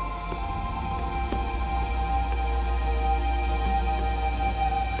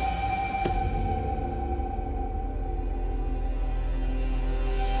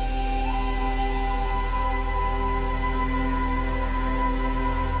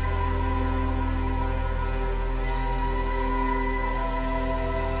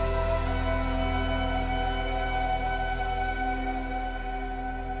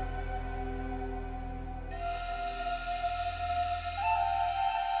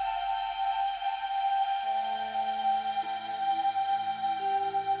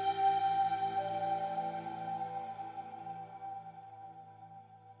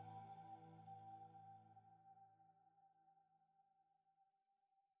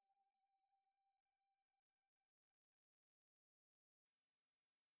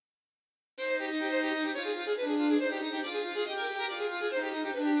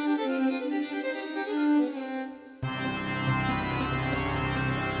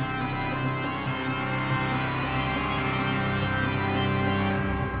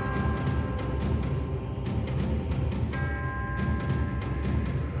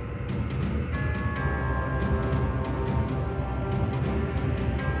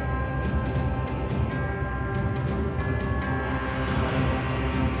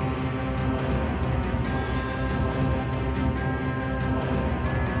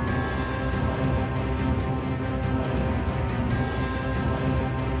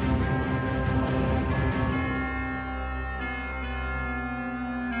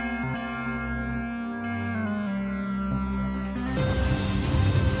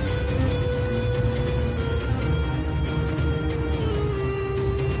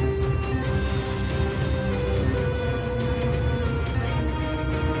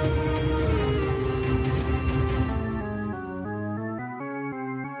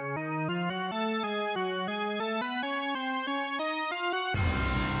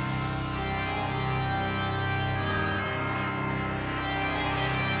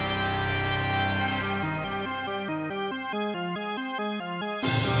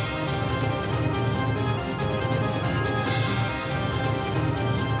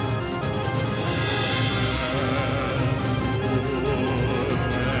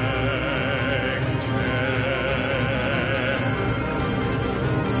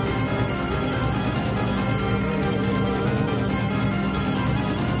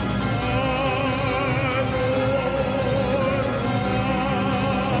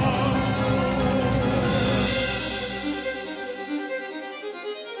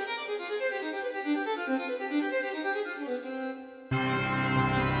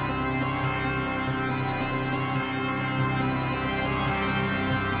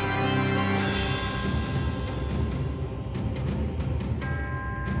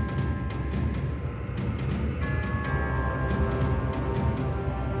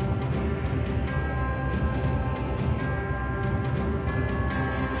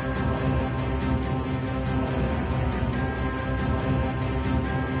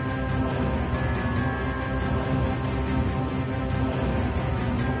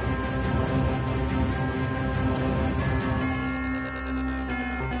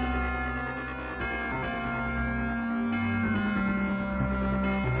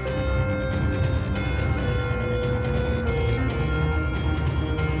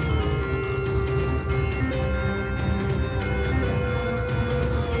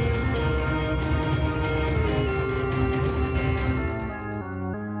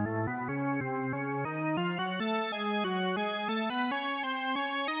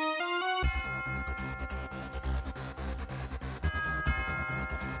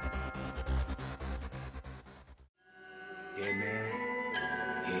 Yeah, man.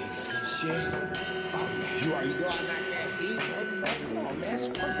 Yeah, you got that shit. Oh, man, you already know I got that heat, man. Come on, man.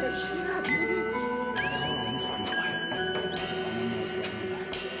 Spark that shit up, nigga. Hold on, let me find my light.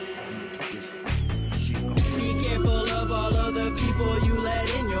 Be careful of all of the people you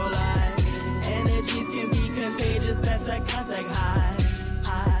let in your life. Energies can be contagious, that's that contact high.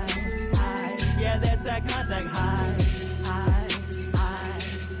 Yeah, that's that contact high.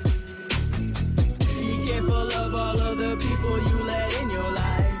 Be careful of all of the people you let in your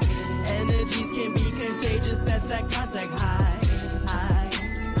life. Energies can be contagious, that's that contact high.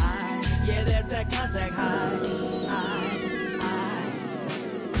 Yeah, that's that contact high.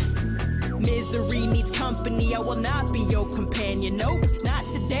 Misery needs company, I will not be your companion. Nope, not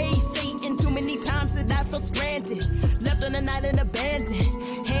today, Satan. Too many times that I felt stranded, left on an island abandoned,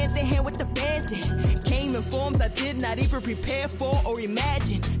 hand in hand with the bandit. Came in forms I did not even prepare for or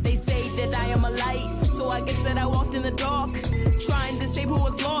imagine. They say that I am a light, so I guess that I walked in the dark, trying to save who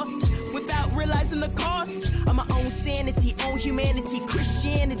was lost, without realizing the cost of my own sanity, own humanity,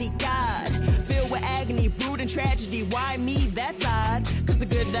 Christianity, God. Filled with agony, brewed in tragedy. Why me? That's odd, cause the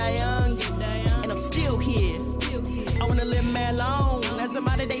good die young, and I'm still here. I wanna live man long as a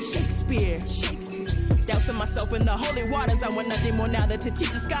modern day Shakespeare. Dousing myself in the holy waters, I want nothing more now than to teach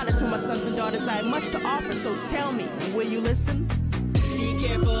a scholar to my sons and daughters. I have much to offer, so tell me, will you listen? Be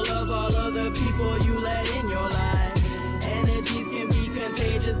careful of all of the people you let in your life. Energies can be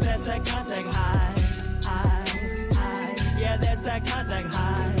contagious, that's that contact high. Yeah, that's that contact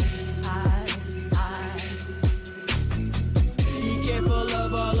high. Be careful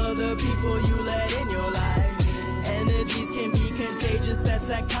of all of the people you let in your life. Energies can be contagious, that's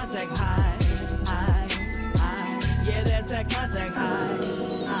that contact high. Yeah, that's that contact high.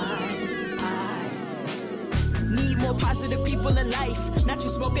 Need more positive people in life, not you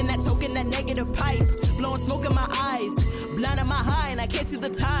smoking that token, that negative pipe. Blowing smoke in my eyes, blinding my eye and I can't see the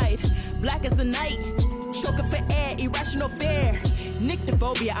tide. Black as the night, choking for air, irrational fear.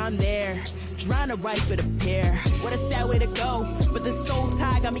 Nyctophobia, I'm there, trying to ripe it a pear. What a sad way to go, but the soul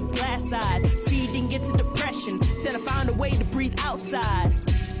tie got me glass-eyed, feeding into depression till I found a way to breathe outside.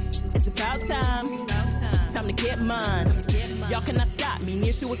 It's about time to get mine. Y'all cannot stop me.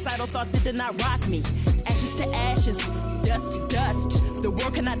 Near suicidal thoughts, it did not rock me. Ashes to ashes, dust to dust. The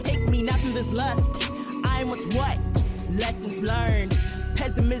world cannot take me, not through this lust. I am what's what? Lessons learned.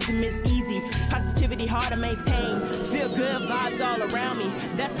 Pessimism is easy, positivity hard to maintain. Feel good vibes all around me,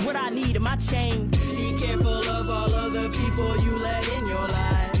 that's what I need in my chain. Be careful of all of the people you let in your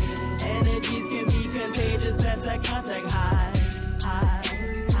life. Energies can be contagious, that's that contact high.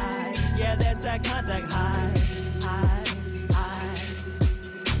 Yeah, that's that contact high.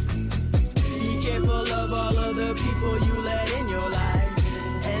 Be careful of all of the people you let in your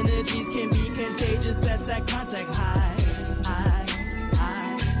life. Energies can be contagious, that's that contact high.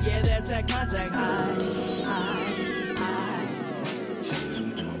 Yeah, that's that contact high.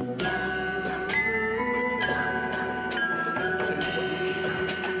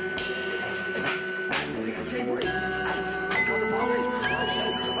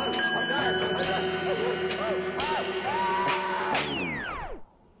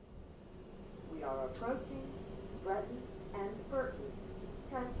 We are approaching Breton and Burton.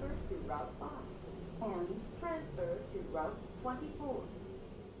 Transfer to Route 5 and transfer to Route 24.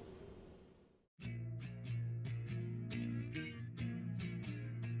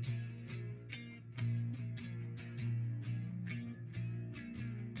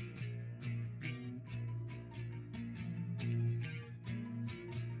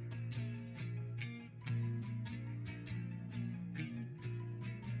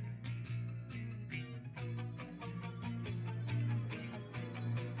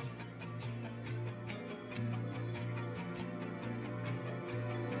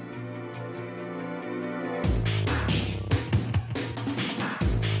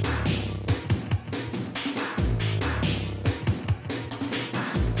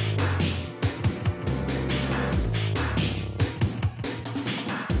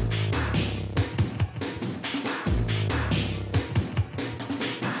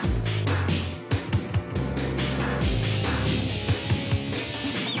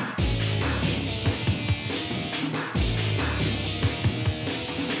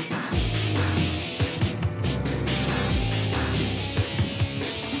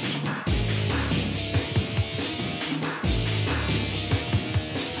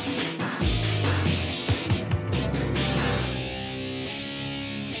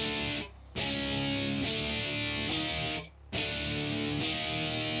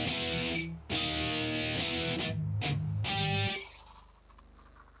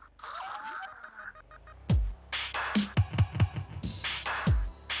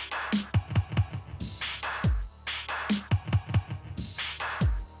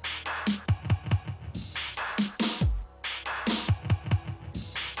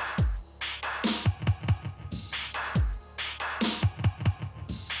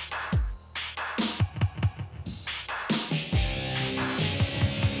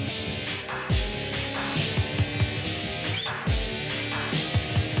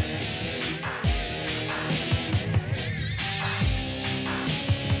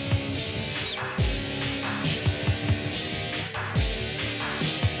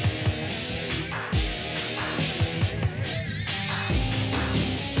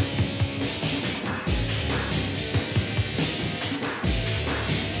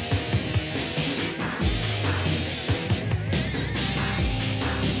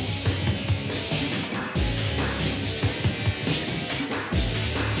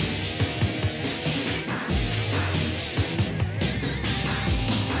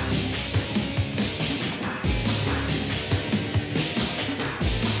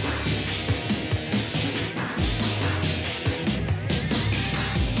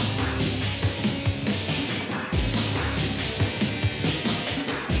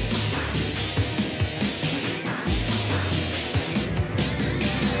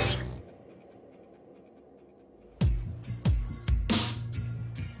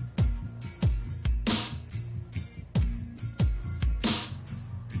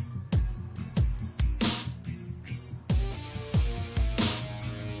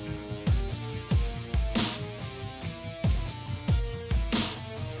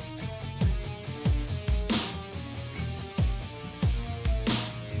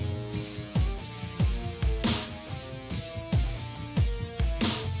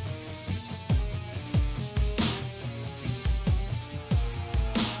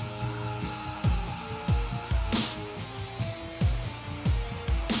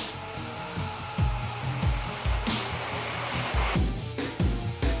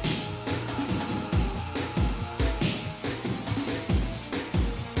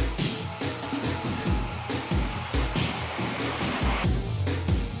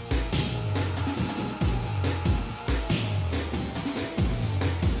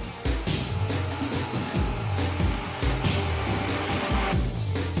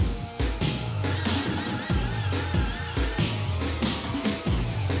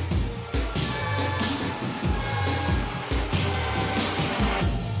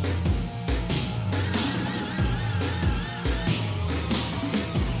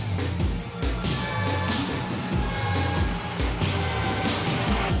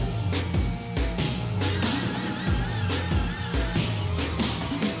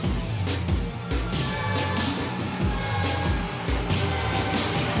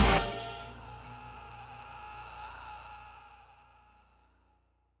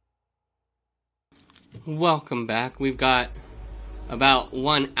 Welcome back. We've got about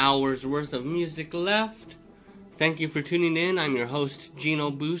 1 hour's worth of music left. Thank you for tuning in. I'm your host, Gino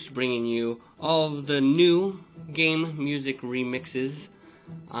Boost, bringing you all of the new game music remixes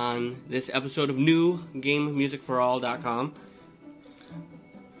on this episode of new GameMusicForAll.com.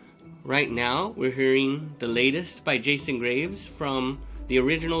 Right now, we're hearing the latest by Jason Graves from the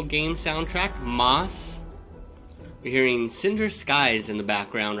original game soundtrack, Moss. We're hearing Cinder Skies in the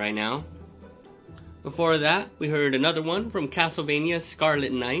background right now. Before that, we heard another one from Castlevania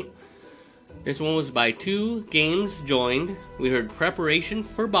Scarlet Knight. This one was by Two Games Joined. We heard Preparation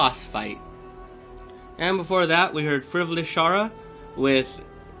for Boss Fight. And before that, we heard Frivolous Shara with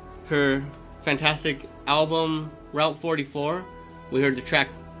her fantastic album Route 44. We heard the track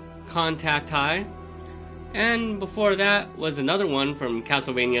Contact High. And before that was another one from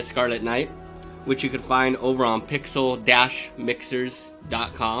Castlevania Scarlet Knight, which you could find over on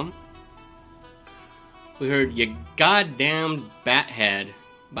pixel-mixers.com. We heard You Goddamn Bathead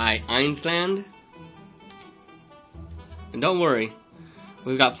by Einsland. And don't worry,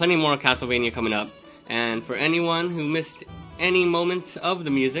 we've got plenty more Castlevania coming up. And for anyone who missed any moments of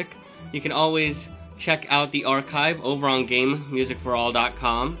the music, you can always check out the archive over on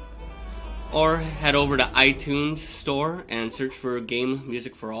GameMusicForAll.com, or head over to iTunes Store and search for Game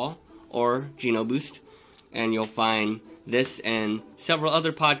Music for All or Gino Boost, and you'll find this and several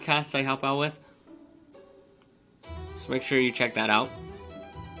other podcasts I help out with. So make sure you check that out.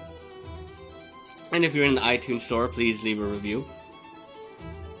 And if you're in the iTunes Store, please leave a review.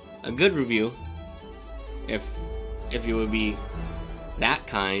 A good review, if you would be that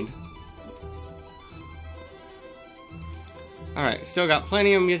kind. Alright, still got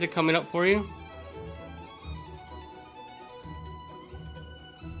plenty of music coming up for you.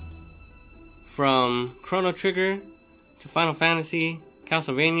 From Chrono Trigger to Final Fantasy,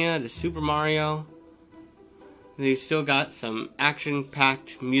 Castlevania to Super Mario. They've still got some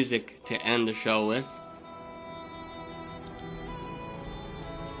action-packed music to end the show with.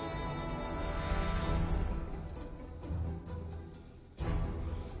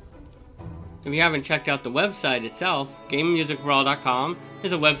 If you haven't checked out the website itself, GameMusicForAll.com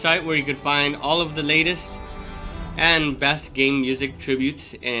is a website where you can find all of the latest and best game music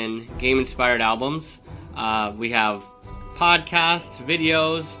tributes and game-inspired albums. We have podcasts,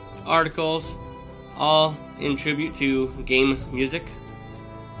 videos, articles, all in tribute to game music.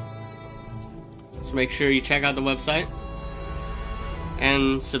 So make sure you check out the website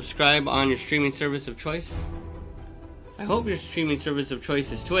and subscribe on your streaming service of choice. I hope your streaming service of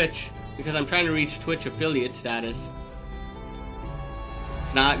choice is Twitch, because I'm trying to reach Twitch affiliate status.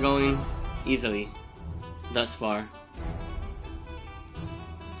 It's not going easily thus far.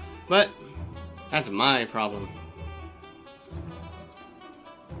 But that's my problem.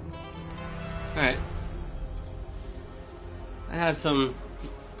 Alright. I have some...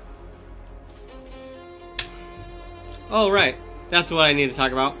 Oh, right. That's what I need to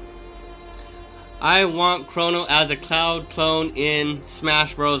talk about. I want Chrono as a Cloud clone in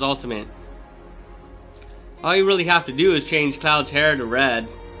Smash Bros. Ultimate. All you really have to do is change Cloud's hair to red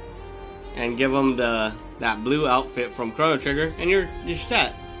and give him that blue outfit from Chrono Trigger, and you're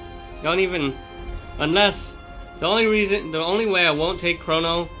set. Don't even... Unless... The only way I won't take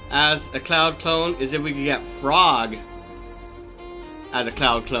Chrono as a Cloud clone is if we could get Frog as a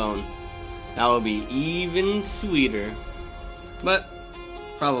Cloud clone. That would be even sweeter. But,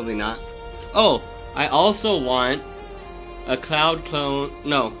 probably not. Oh, I also want a Cloud clone...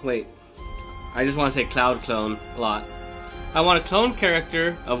 No, wait. I just want to say Cloud clone a lot. I want a clone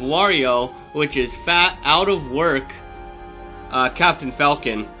character of Wario, which is fat, out of work, Captain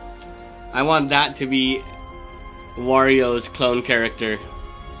Falcon. I want that to be Wario's clone character.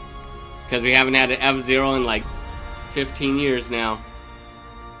 Because we haven't had an F-Zero in like 15 years now.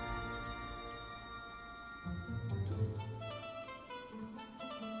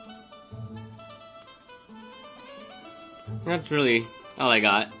 That's really all I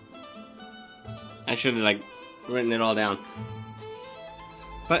got. I should have written it all down.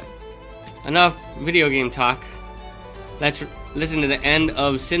 But enough video game talk. Let's listen to the end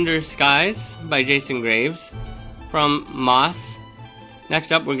of Cinder Skies by Jason Graves from Moss.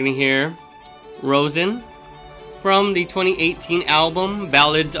 Next up, we're going to hear Rosen from the 2018 album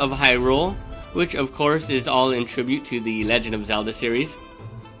Ballads of Hyrule, which of course is all in tribute to the Legend of Zelda series.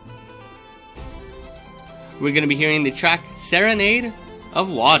 We're going to be hearing the track Serenade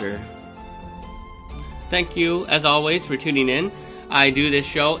of Water. Thank you, as always, for tuning in. I do this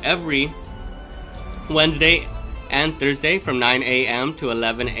show every Wednesday and Thursday from 9 a.m. to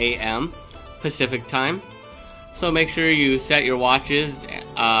 11 a.m. Pacific time. So make sure you set your watches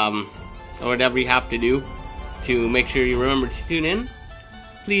or whatever you have to do to make sure you remember to tune in.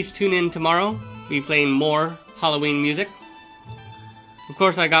 Please tune in tomorrow. We'll be playing more Halloween music. Of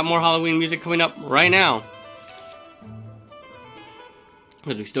course, I got more Halloween music coming up right now,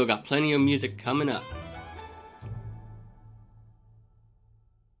 because we still got plenty of music coming up.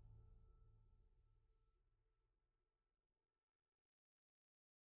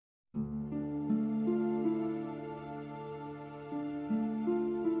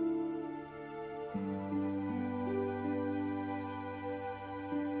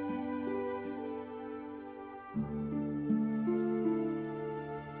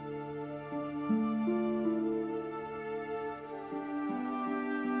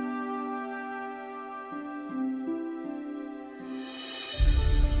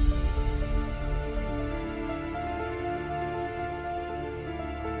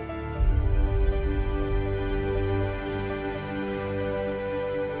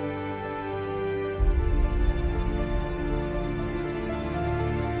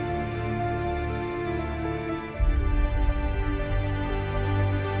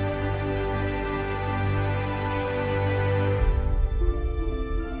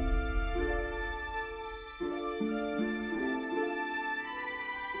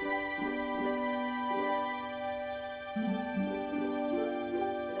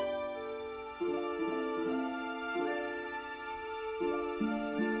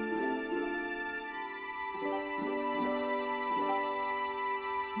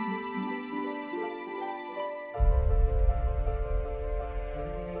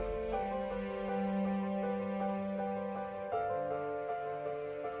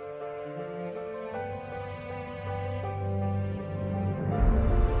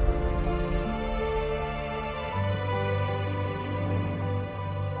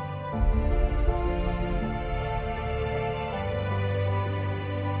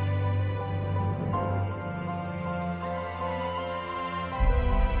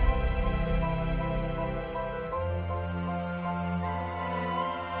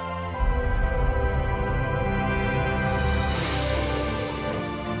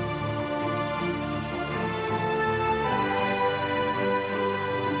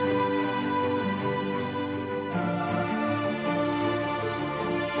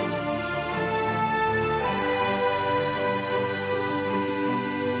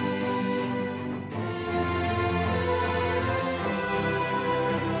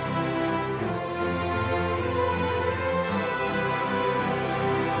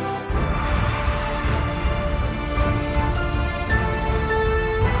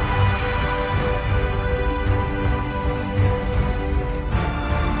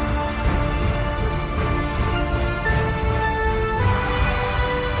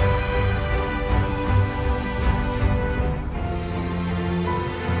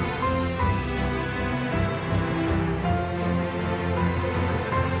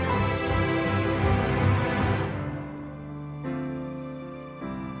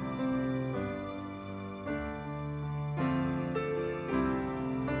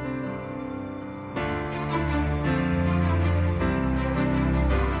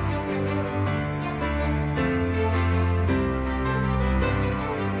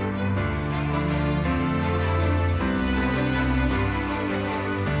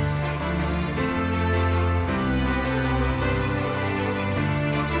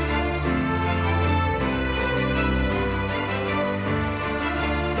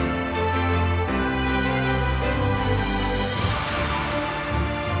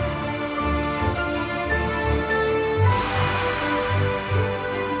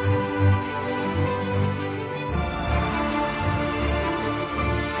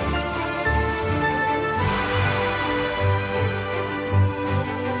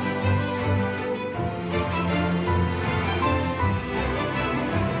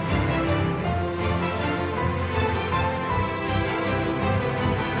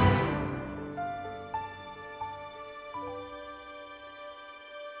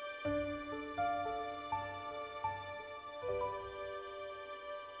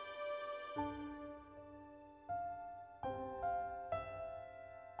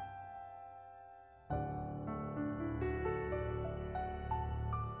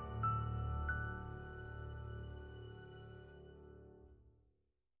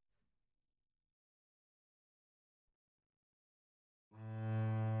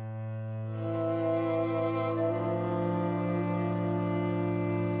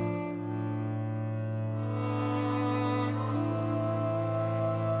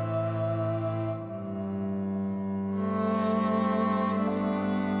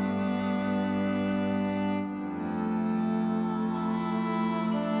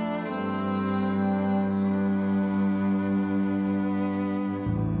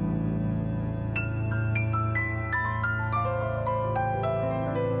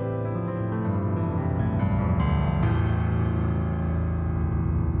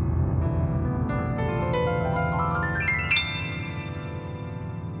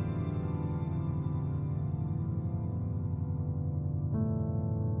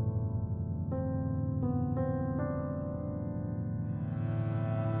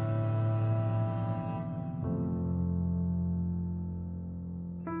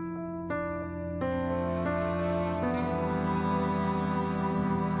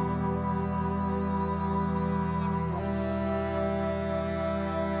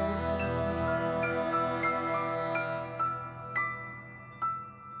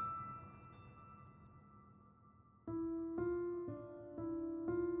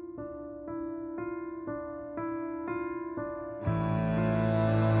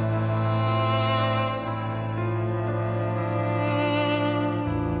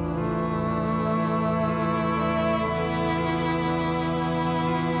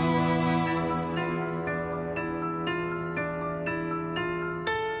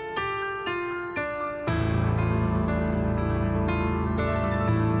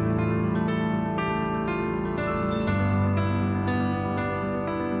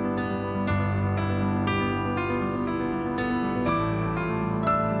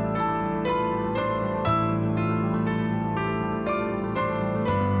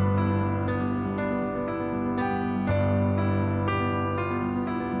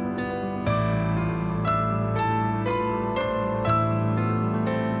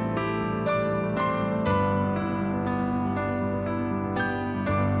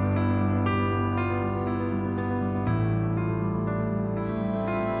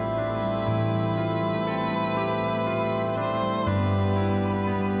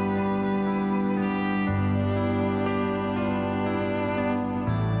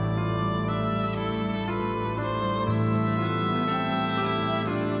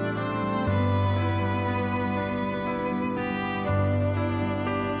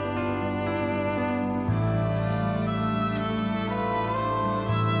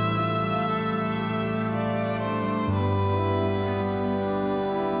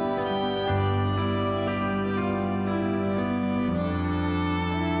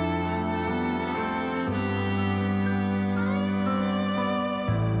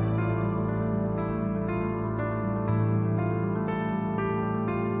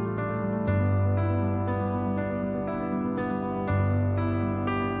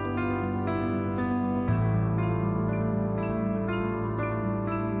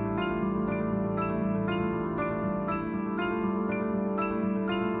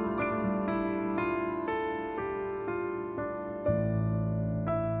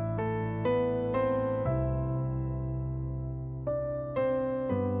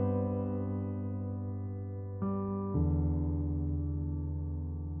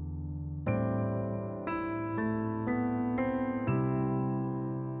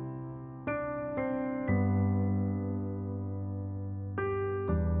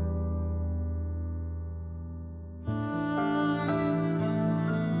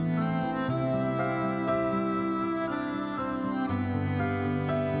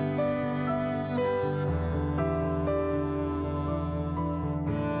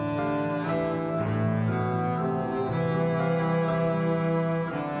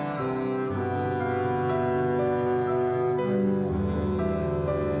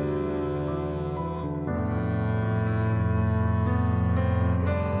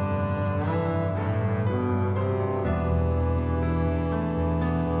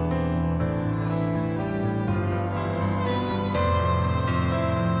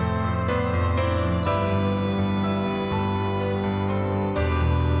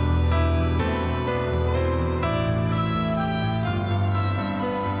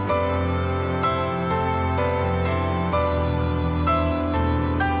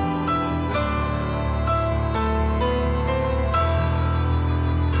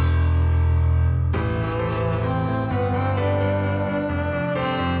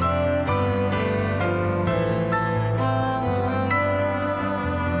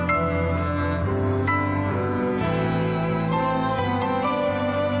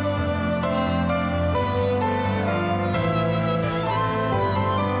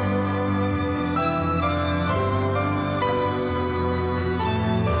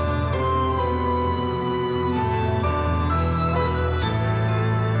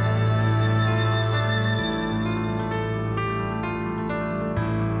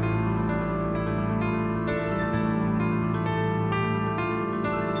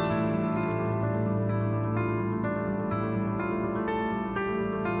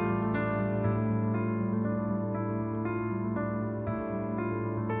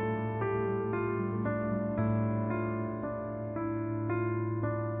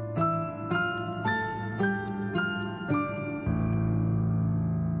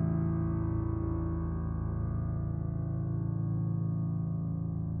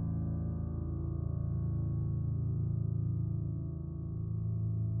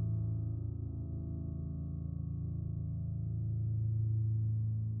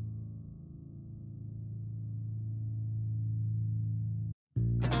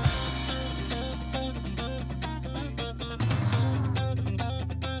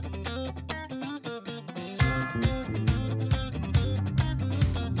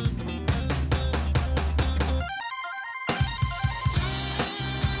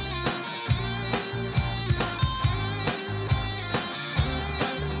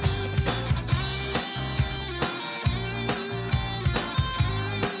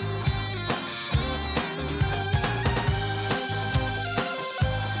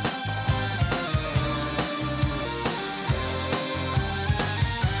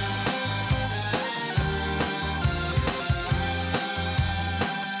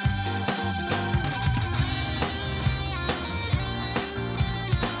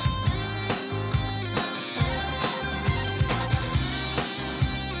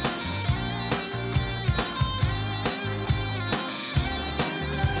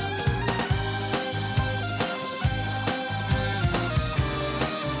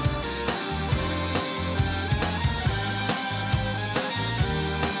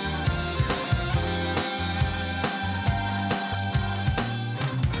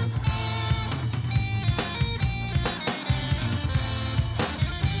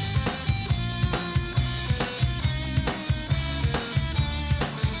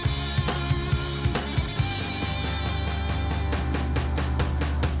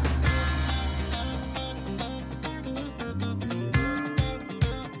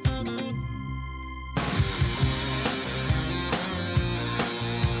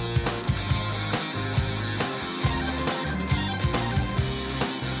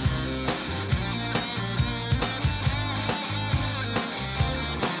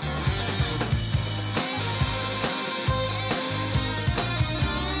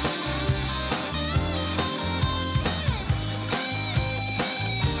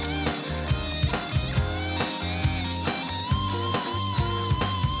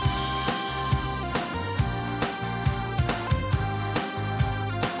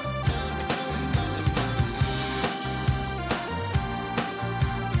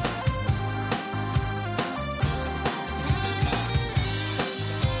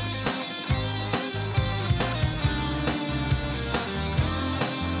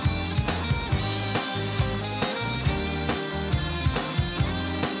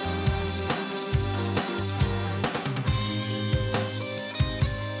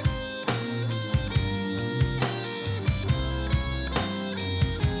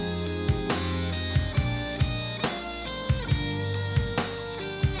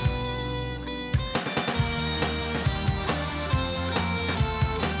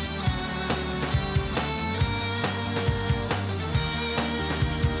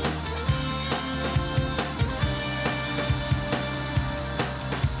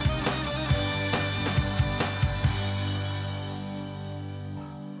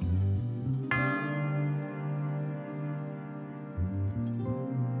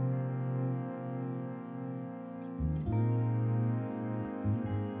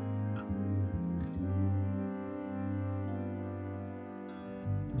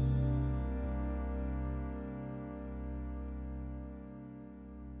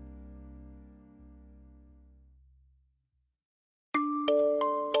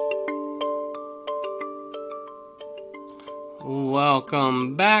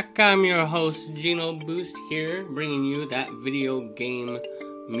 Welcome back. I'm your host, Gino Boost, here, bringing you that video game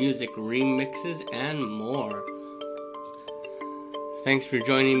music remixes and more. Thanks for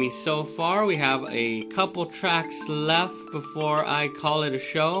joining me so far. We have a couple tracks left before I call it a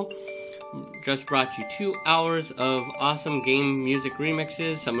show. Just brought you 2 hours of awesome game music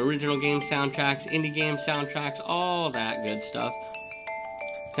remixes, some original game soundtracks, indie game soundtracks, all that good stuff.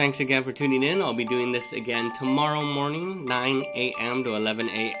 Thanks again for tuning in. I'll be doing this again tomorrow morning, 9 a.m. to 11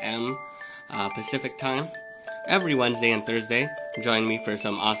 a.m. Pacific time. Every Wednesday and Thursday, join me for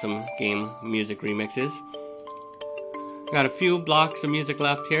some awesome game music remixes. Got a few blocks of music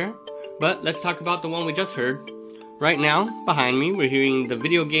left here, but let's talk about the one we just heard. Right now, behind me, we're hearing the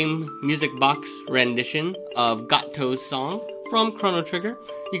video game music box rendition of Gato's song from Chrono Trigger.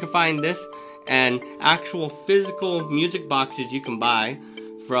 You can find this and actual physical music boxes you can buy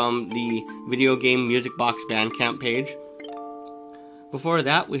from the Video Game Music Box Bandcamp page. Before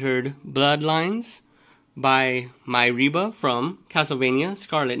that, we heard Bloodlines by Myriba from Castlevania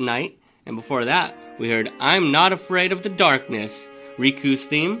Scarlet Knight. And before that, we heard I'm Not Afraid of the Darkness, Riku's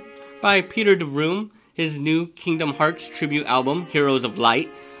theme, by Peter DeVroom. His new Kingdom Hearts tribute album, Heroes of Light,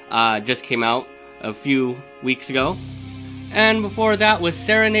 just came out a few weeks ago. And before that was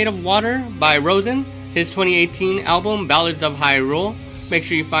Serenade of Water by Rosen, his 2018 album, Ballads of Hyrule. Make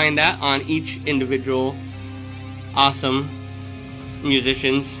sure you find that on each individual awesome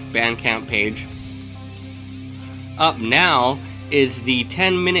musician's Bandcamp page. Up now is the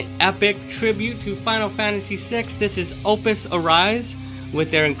 10-minute epic tribute to Final Fantasy VI. This is Opus Arise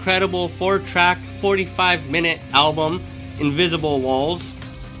with their incredible 4-track, 45-minute album, Invisible Walls.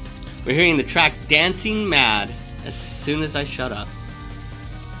 We're hearing the track Dancing Mad as soon as I shut up.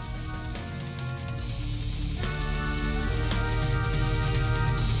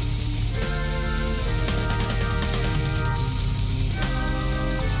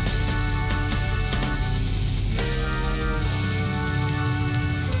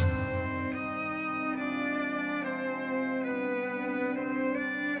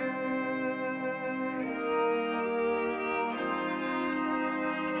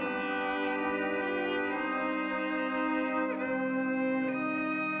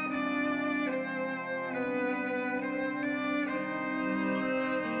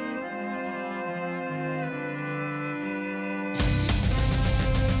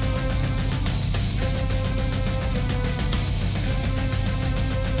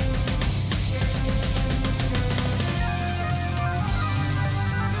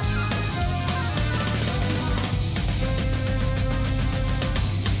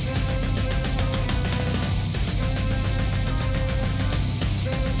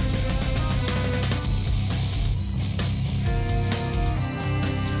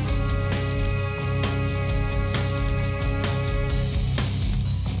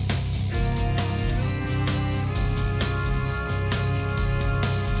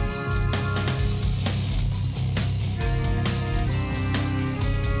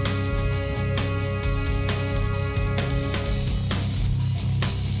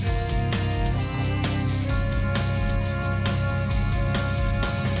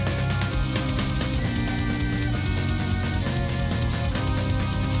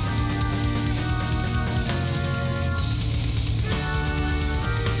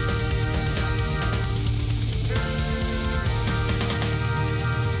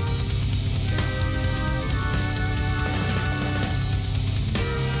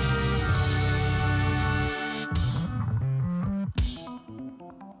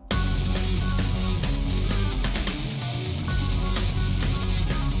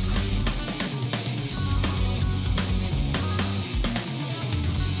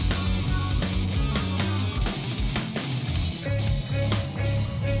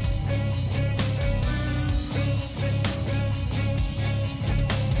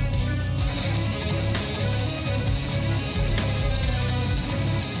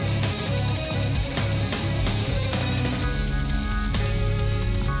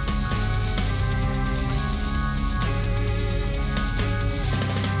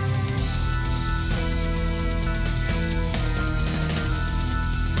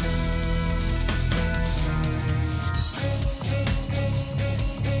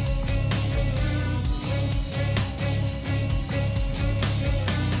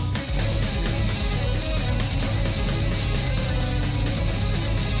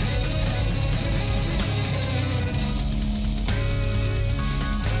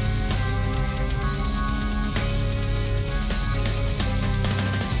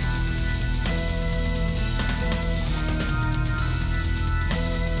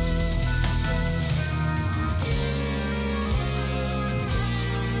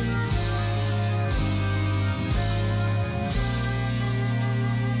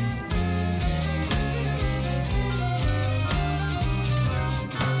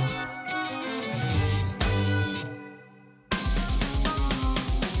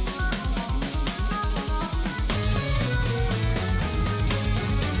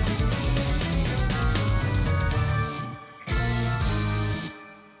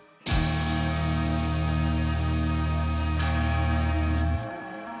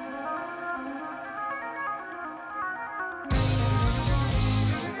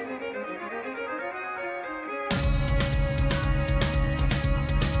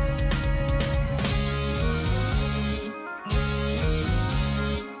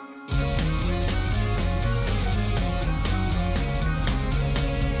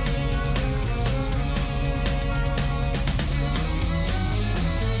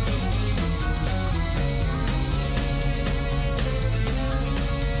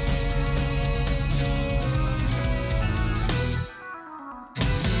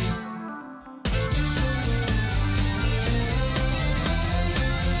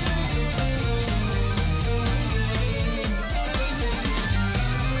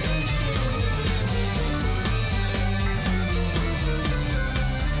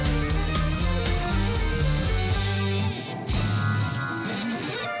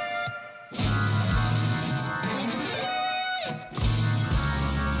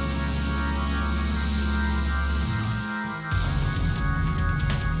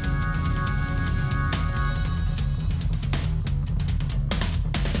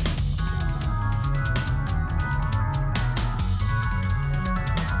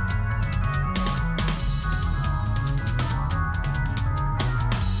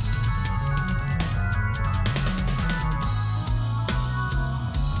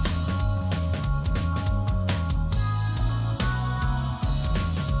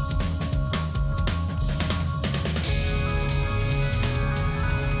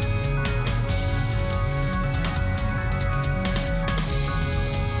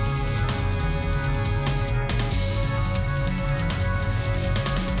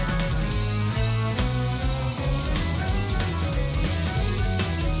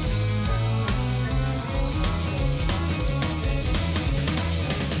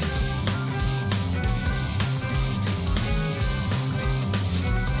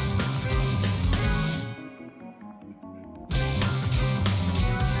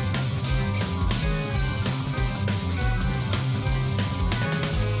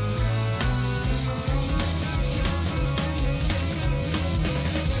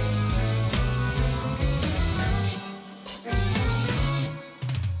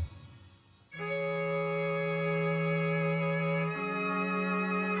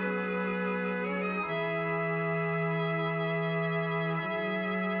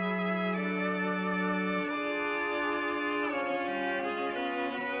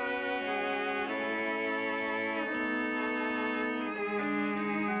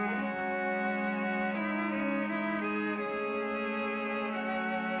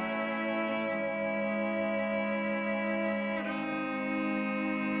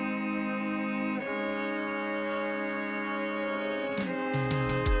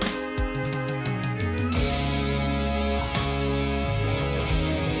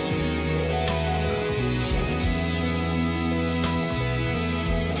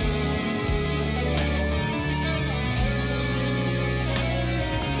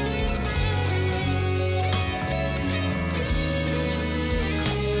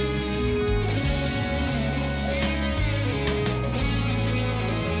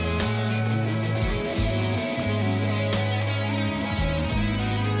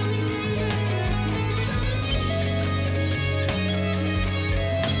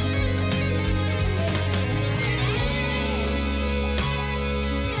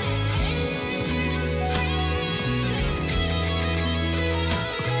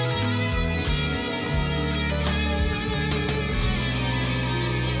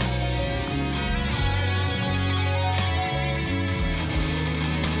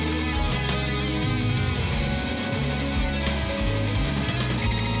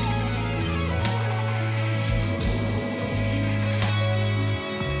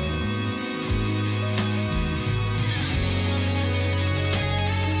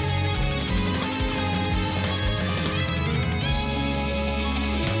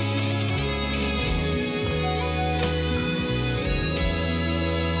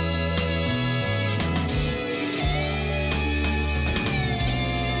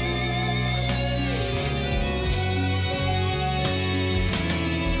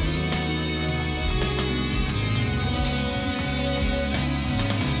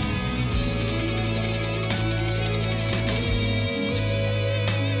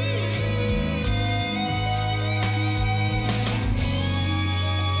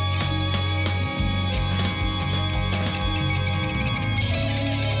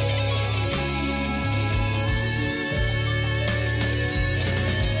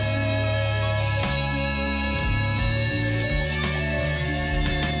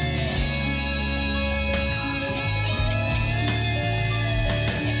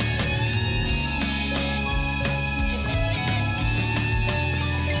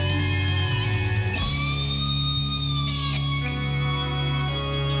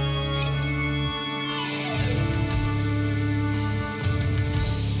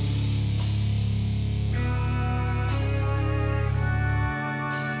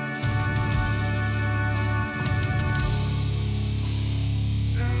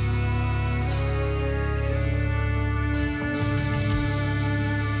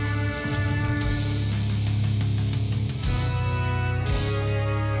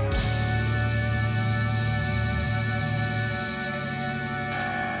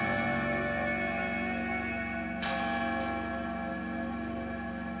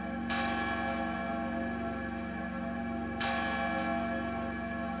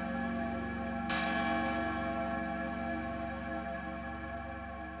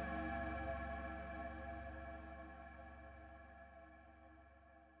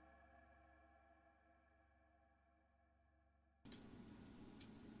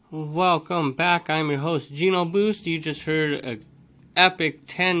 Welcome back. I'm your host, Gino Boost. You just heard a epic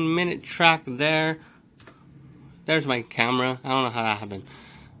 10-minute track there. There's my camera. I don't know how that happened.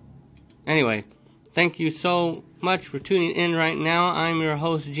 Anyway, thank you so much for tuning in right now. I'm your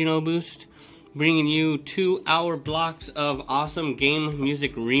host, Gino Boost, bringing you 2-hour blocks of awesome game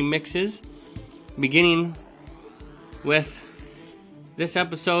music remixes, beginning with this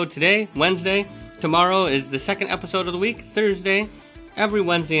episode today, Wednesday. Tomorrow is the second episode of the week, Thursday. Every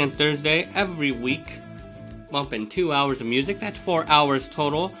Wednesday and Thursday, every week, bumping 2 hours of music. That's 4 hours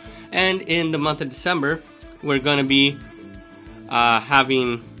total. And in the month of December, we're going to be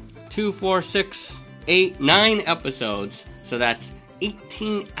having 2, 4, 6, 8, 9 episodes. So that's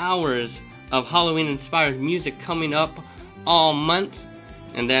 18 hours of Halloween-inspired music coming up all month.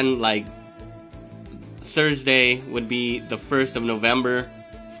 And then, like, Thursday would be the 1st of November.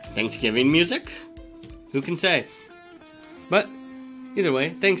 Thanksgiving music? Who can say? But either way,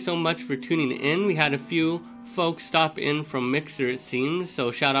 thanks so much for tuning in. We had a few folks stop in from Mixer, it seems.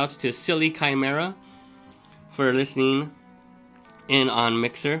 So shout outs to Silly Chimera for listening in on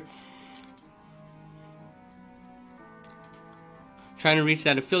Mixer. Trying to reach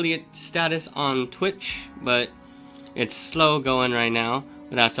that affiliate status on Twitch, but it's slow going right now.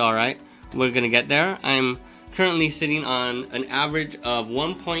 But that's alright. We're going to get there. I'm currently sitting on an average of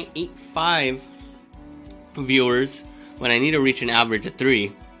 1.85 viewers when I need to reach an average of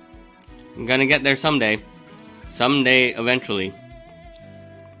 3. I'm gonna get there someday. Someday, eventually.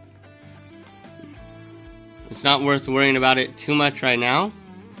 It's not worth worrying about it too much right now.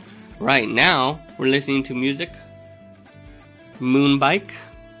 Right now, we're listening to music Moonbike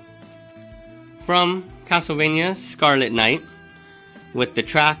from Castlevania Scarlet Knight with the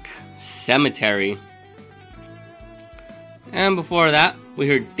track Cemetery. And before that, we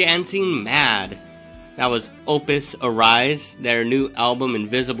heard Dancing Mad. That was Opus Arise. Their new album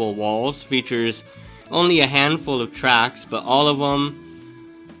Invisible Walls features only a handful of tracks, but all of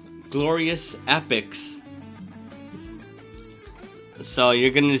them glorious epics. So you're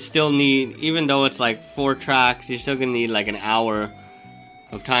gonna still need, even though it's like 4 tracks, you're still gonna need like an hour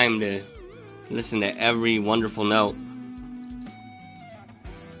of time to listen to every wonderful note.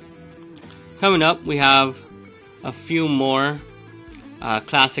 Coming up, we have a few more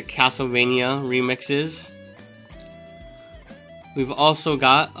classic Castlevania remixes. We've also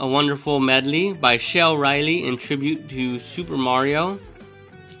got a wonderful medley by Shell Riley in tribute to Super Mario.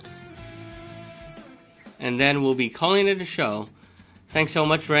 And then we'll be calling it a show. Thanks so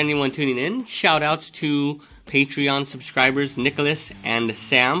much for anyone tuning in. Shout outs to Patreon subscribers Nicholas and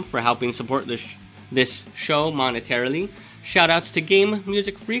Sam for helping support this show monetarily. Shout outs to Game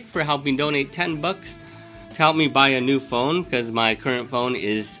Music Freak for helping donate $10 to help me buy a new phone, because my current phone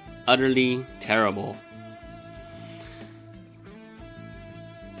is utterly terrible.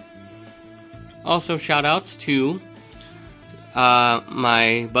 Also shout outs to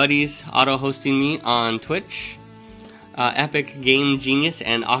my buddies auto-hosting me on Twitch, Epic Game Genius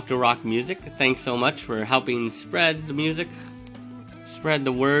and Octorock Music. Thanks so much for helping spread the music, spread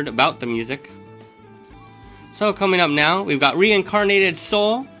the word about the music. So coming up now, we've got Reincarnated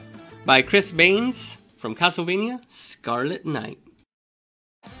Soul by Chris Baines from Castlevania Scarlet Knight.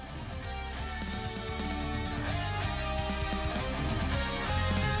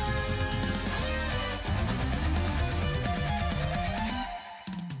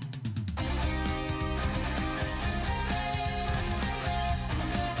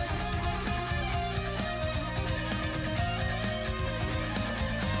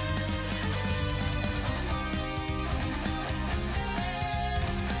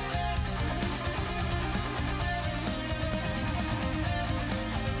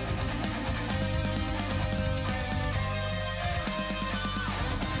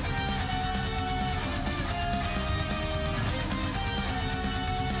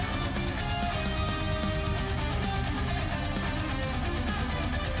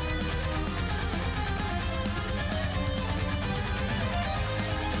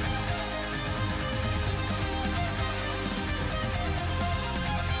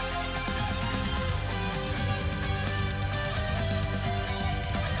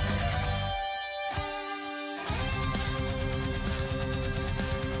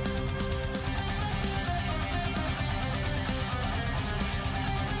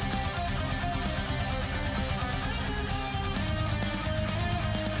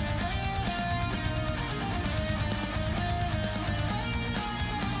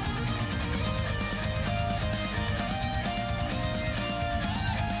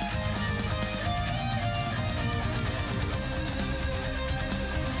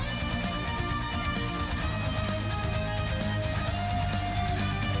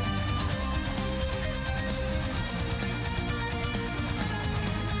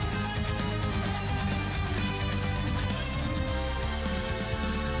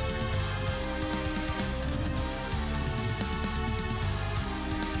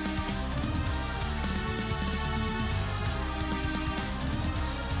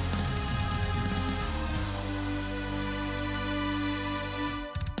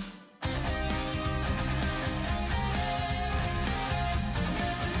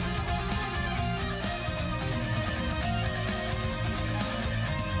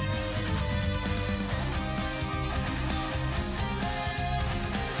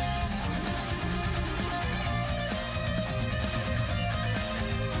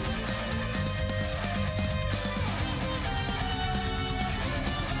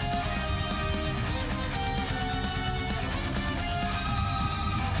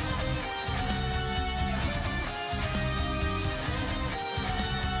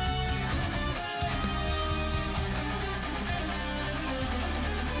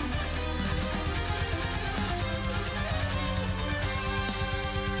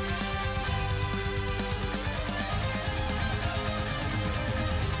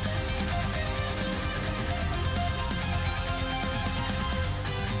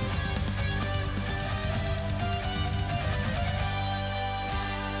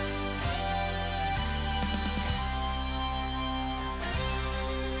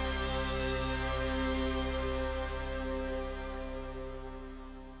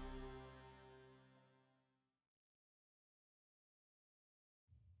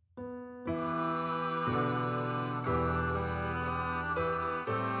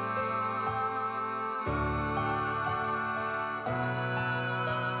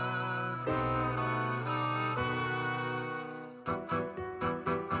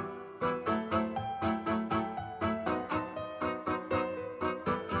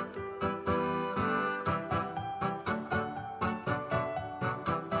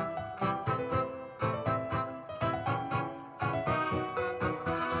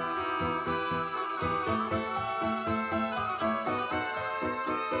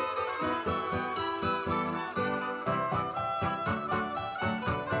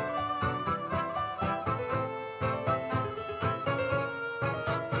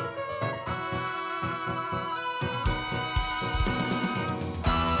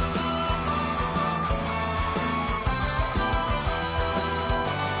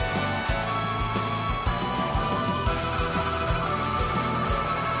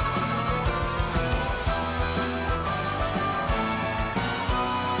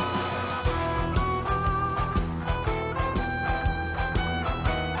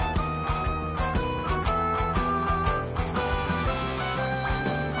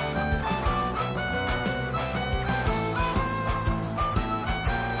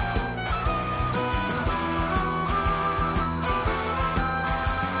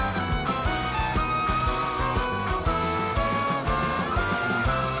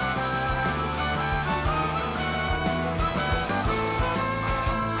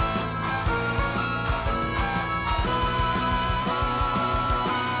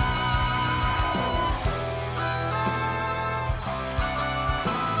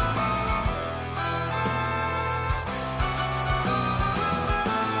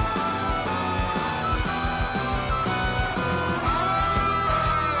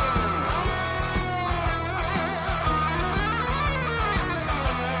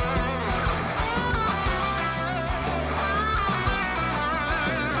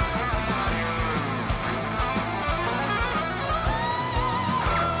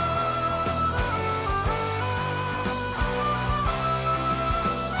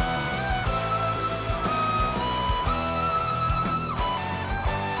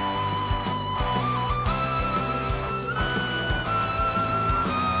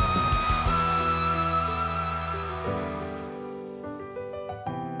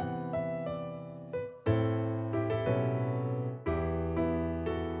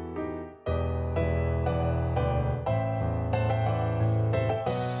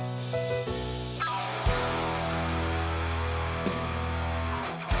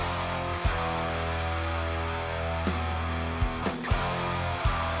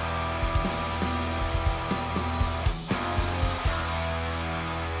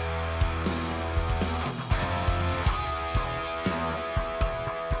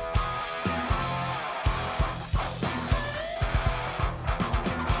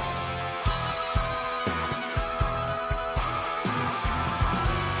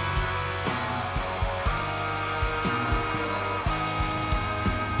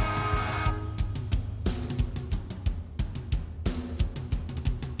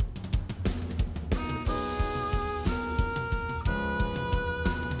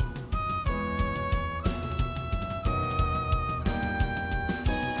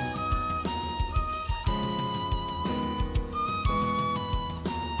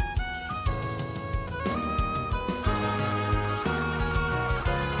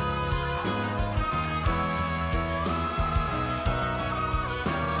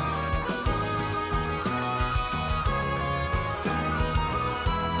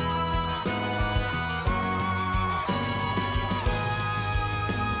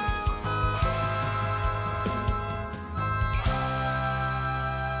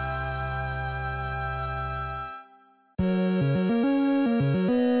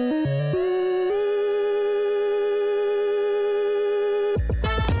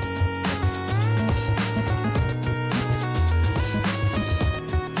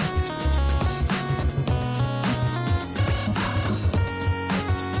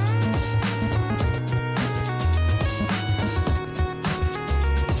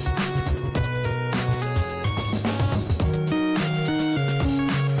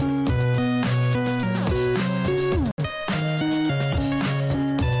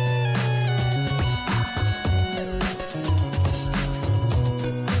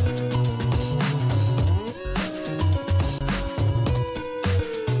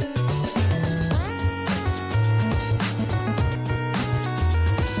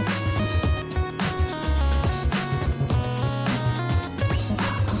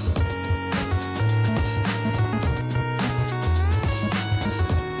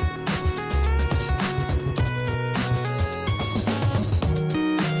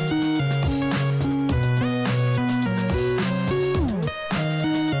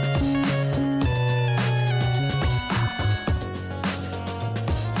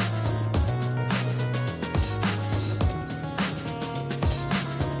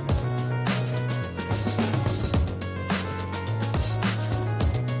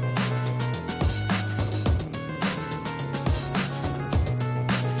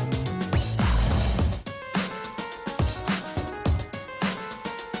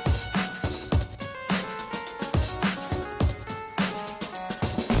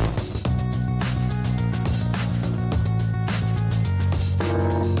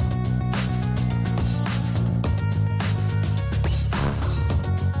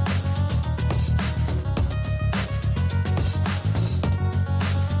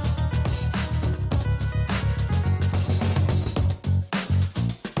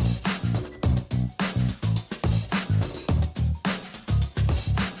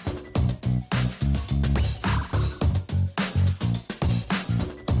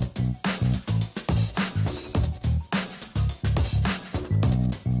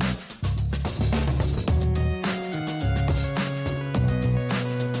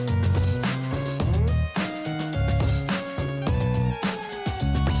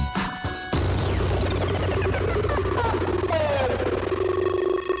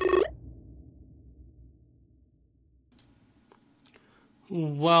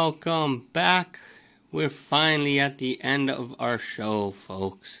 welcome back. We're finally at the end of our show,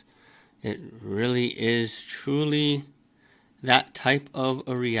 folks. It really is truly that type of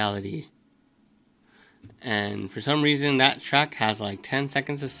a reality. And for some reason, that track has like 10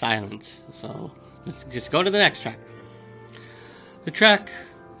 seconds of silence. So let's just go to the next track. The track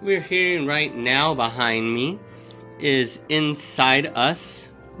we're hearing right now behind me is Inside Us,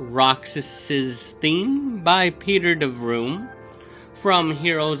 Roxas's theme by Peter DeVroom from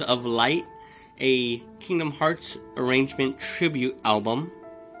Heroes of Light, a Kingdom Hearts arrangement tribute album.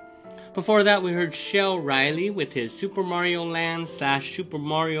 Before that, we heard Shell Riley with his Super Mario Land / Super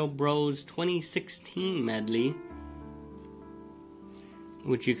Mario Bros. 2016 medley,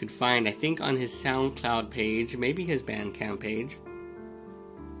 which you could find, I think, on his SoundCloud page, maybe his Bandcamp page.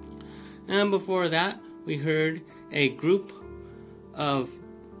 And before that, we heard a group of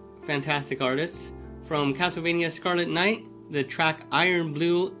fantastic artists from Castlevania Scarlet Knight, the track Iron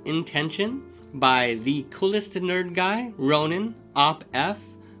Blue Intention by the Coolest Nerd Guy, Ronan, Op F,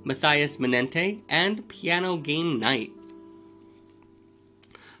 Matthias Menente, and Piano Game Night.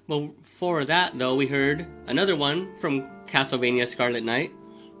 Before that, though, we heard another one from Castlevania Scarlet Knight,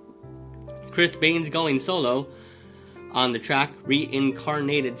 Chris Baines going solo on the track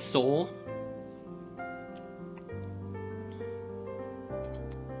Reincarnated Soul.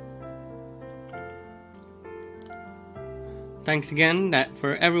 Thanks again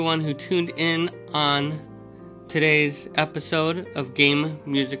for everyone who tuned in on today's episode of Game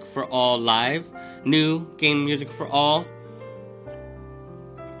Music for All Live. New Game Music for All.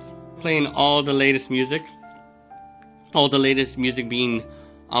 Playing all the latest music. All the latest music being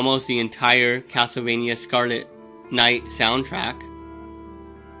almost the entire Castlevania Scarlet Knight soundtrack.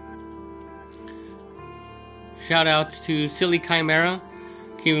 Shoutouts to Silly Chimera,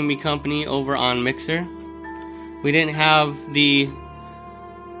 keeping me company over on Mixer. We didn't have the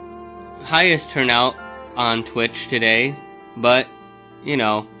highest turnout on Twitch today, but, you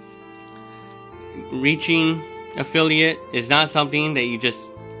know, reaching affiliate is not something that you just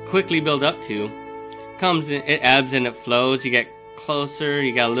quickly build up to. It ebbs and it flows. You get closer,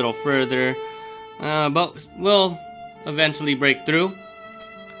 you get a little further, but we'll eventually break through.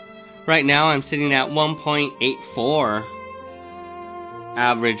 Right now, I'm sitting at 1.84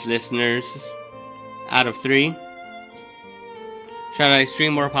 average listeners out of 3. Should I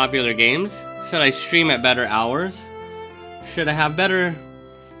stream more popular games? Should I stream at better hours? Should I have better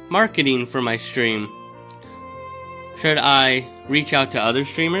marketing for my stream? Should I reach out to other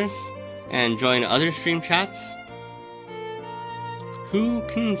streamers and join other stream chats? Who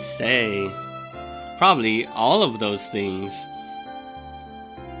can say? Probably all of those things.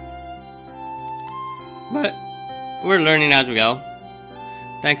 But we're learning as we go.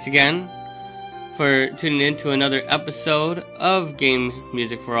 Thanks again for tuning in to another episode of Game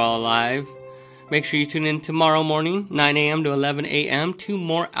Music for All Live. Make sure you tune in tomorrow morning, 9 a.m. to 11 a.m. 2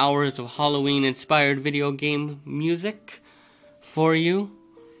 more hours of Halloween-inspired video game music for you.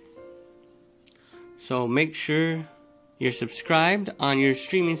 So make sure you're subscribed on your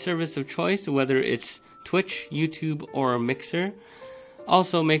streaming service of choice, whether it's Twitch, YouTube, or Mixer.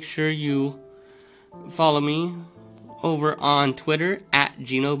 Also, make sure you follow me over on Twitter at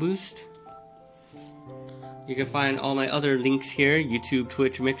GenoBoost. You can find all my other links here: YouTube,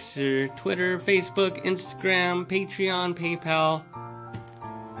 Twitch, Mixer, Twitter, Facebook, Instagram, Patreon, PayPal.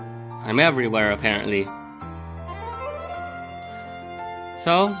 I'm everywhere, apparently.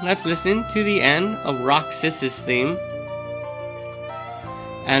 So, let's listen to the end of Roxas's theme.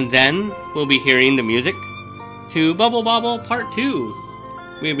 And then, we'll be hearing the music to Bubble Bobble Part 2.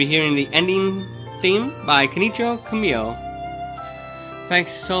 We'll be hearing the ending theme by Kenichiro Kamiyo.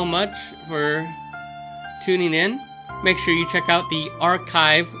 Thanks so much for tuning in. Make sure you check out the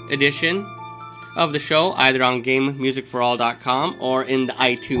archive edition of the show, either on GameMusicForAll.com or in the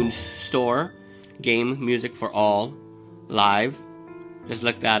iTunes store, Game Music for All Live. Just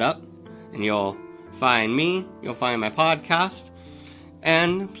look that up, and you'll find me, you'll find my podcast,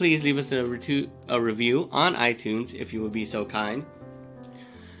 and please leave us a review on iTunes if you would be so kind.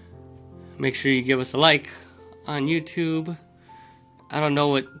 Make sure you give us a like on YouTube. I don't know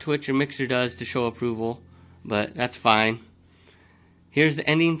what Twitch or Mixer does to show approval, but that's fine. Here's the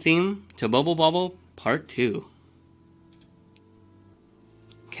ending theme to Bubble Bobble Part 2.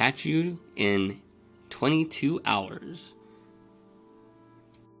 Catch you in 22 hours.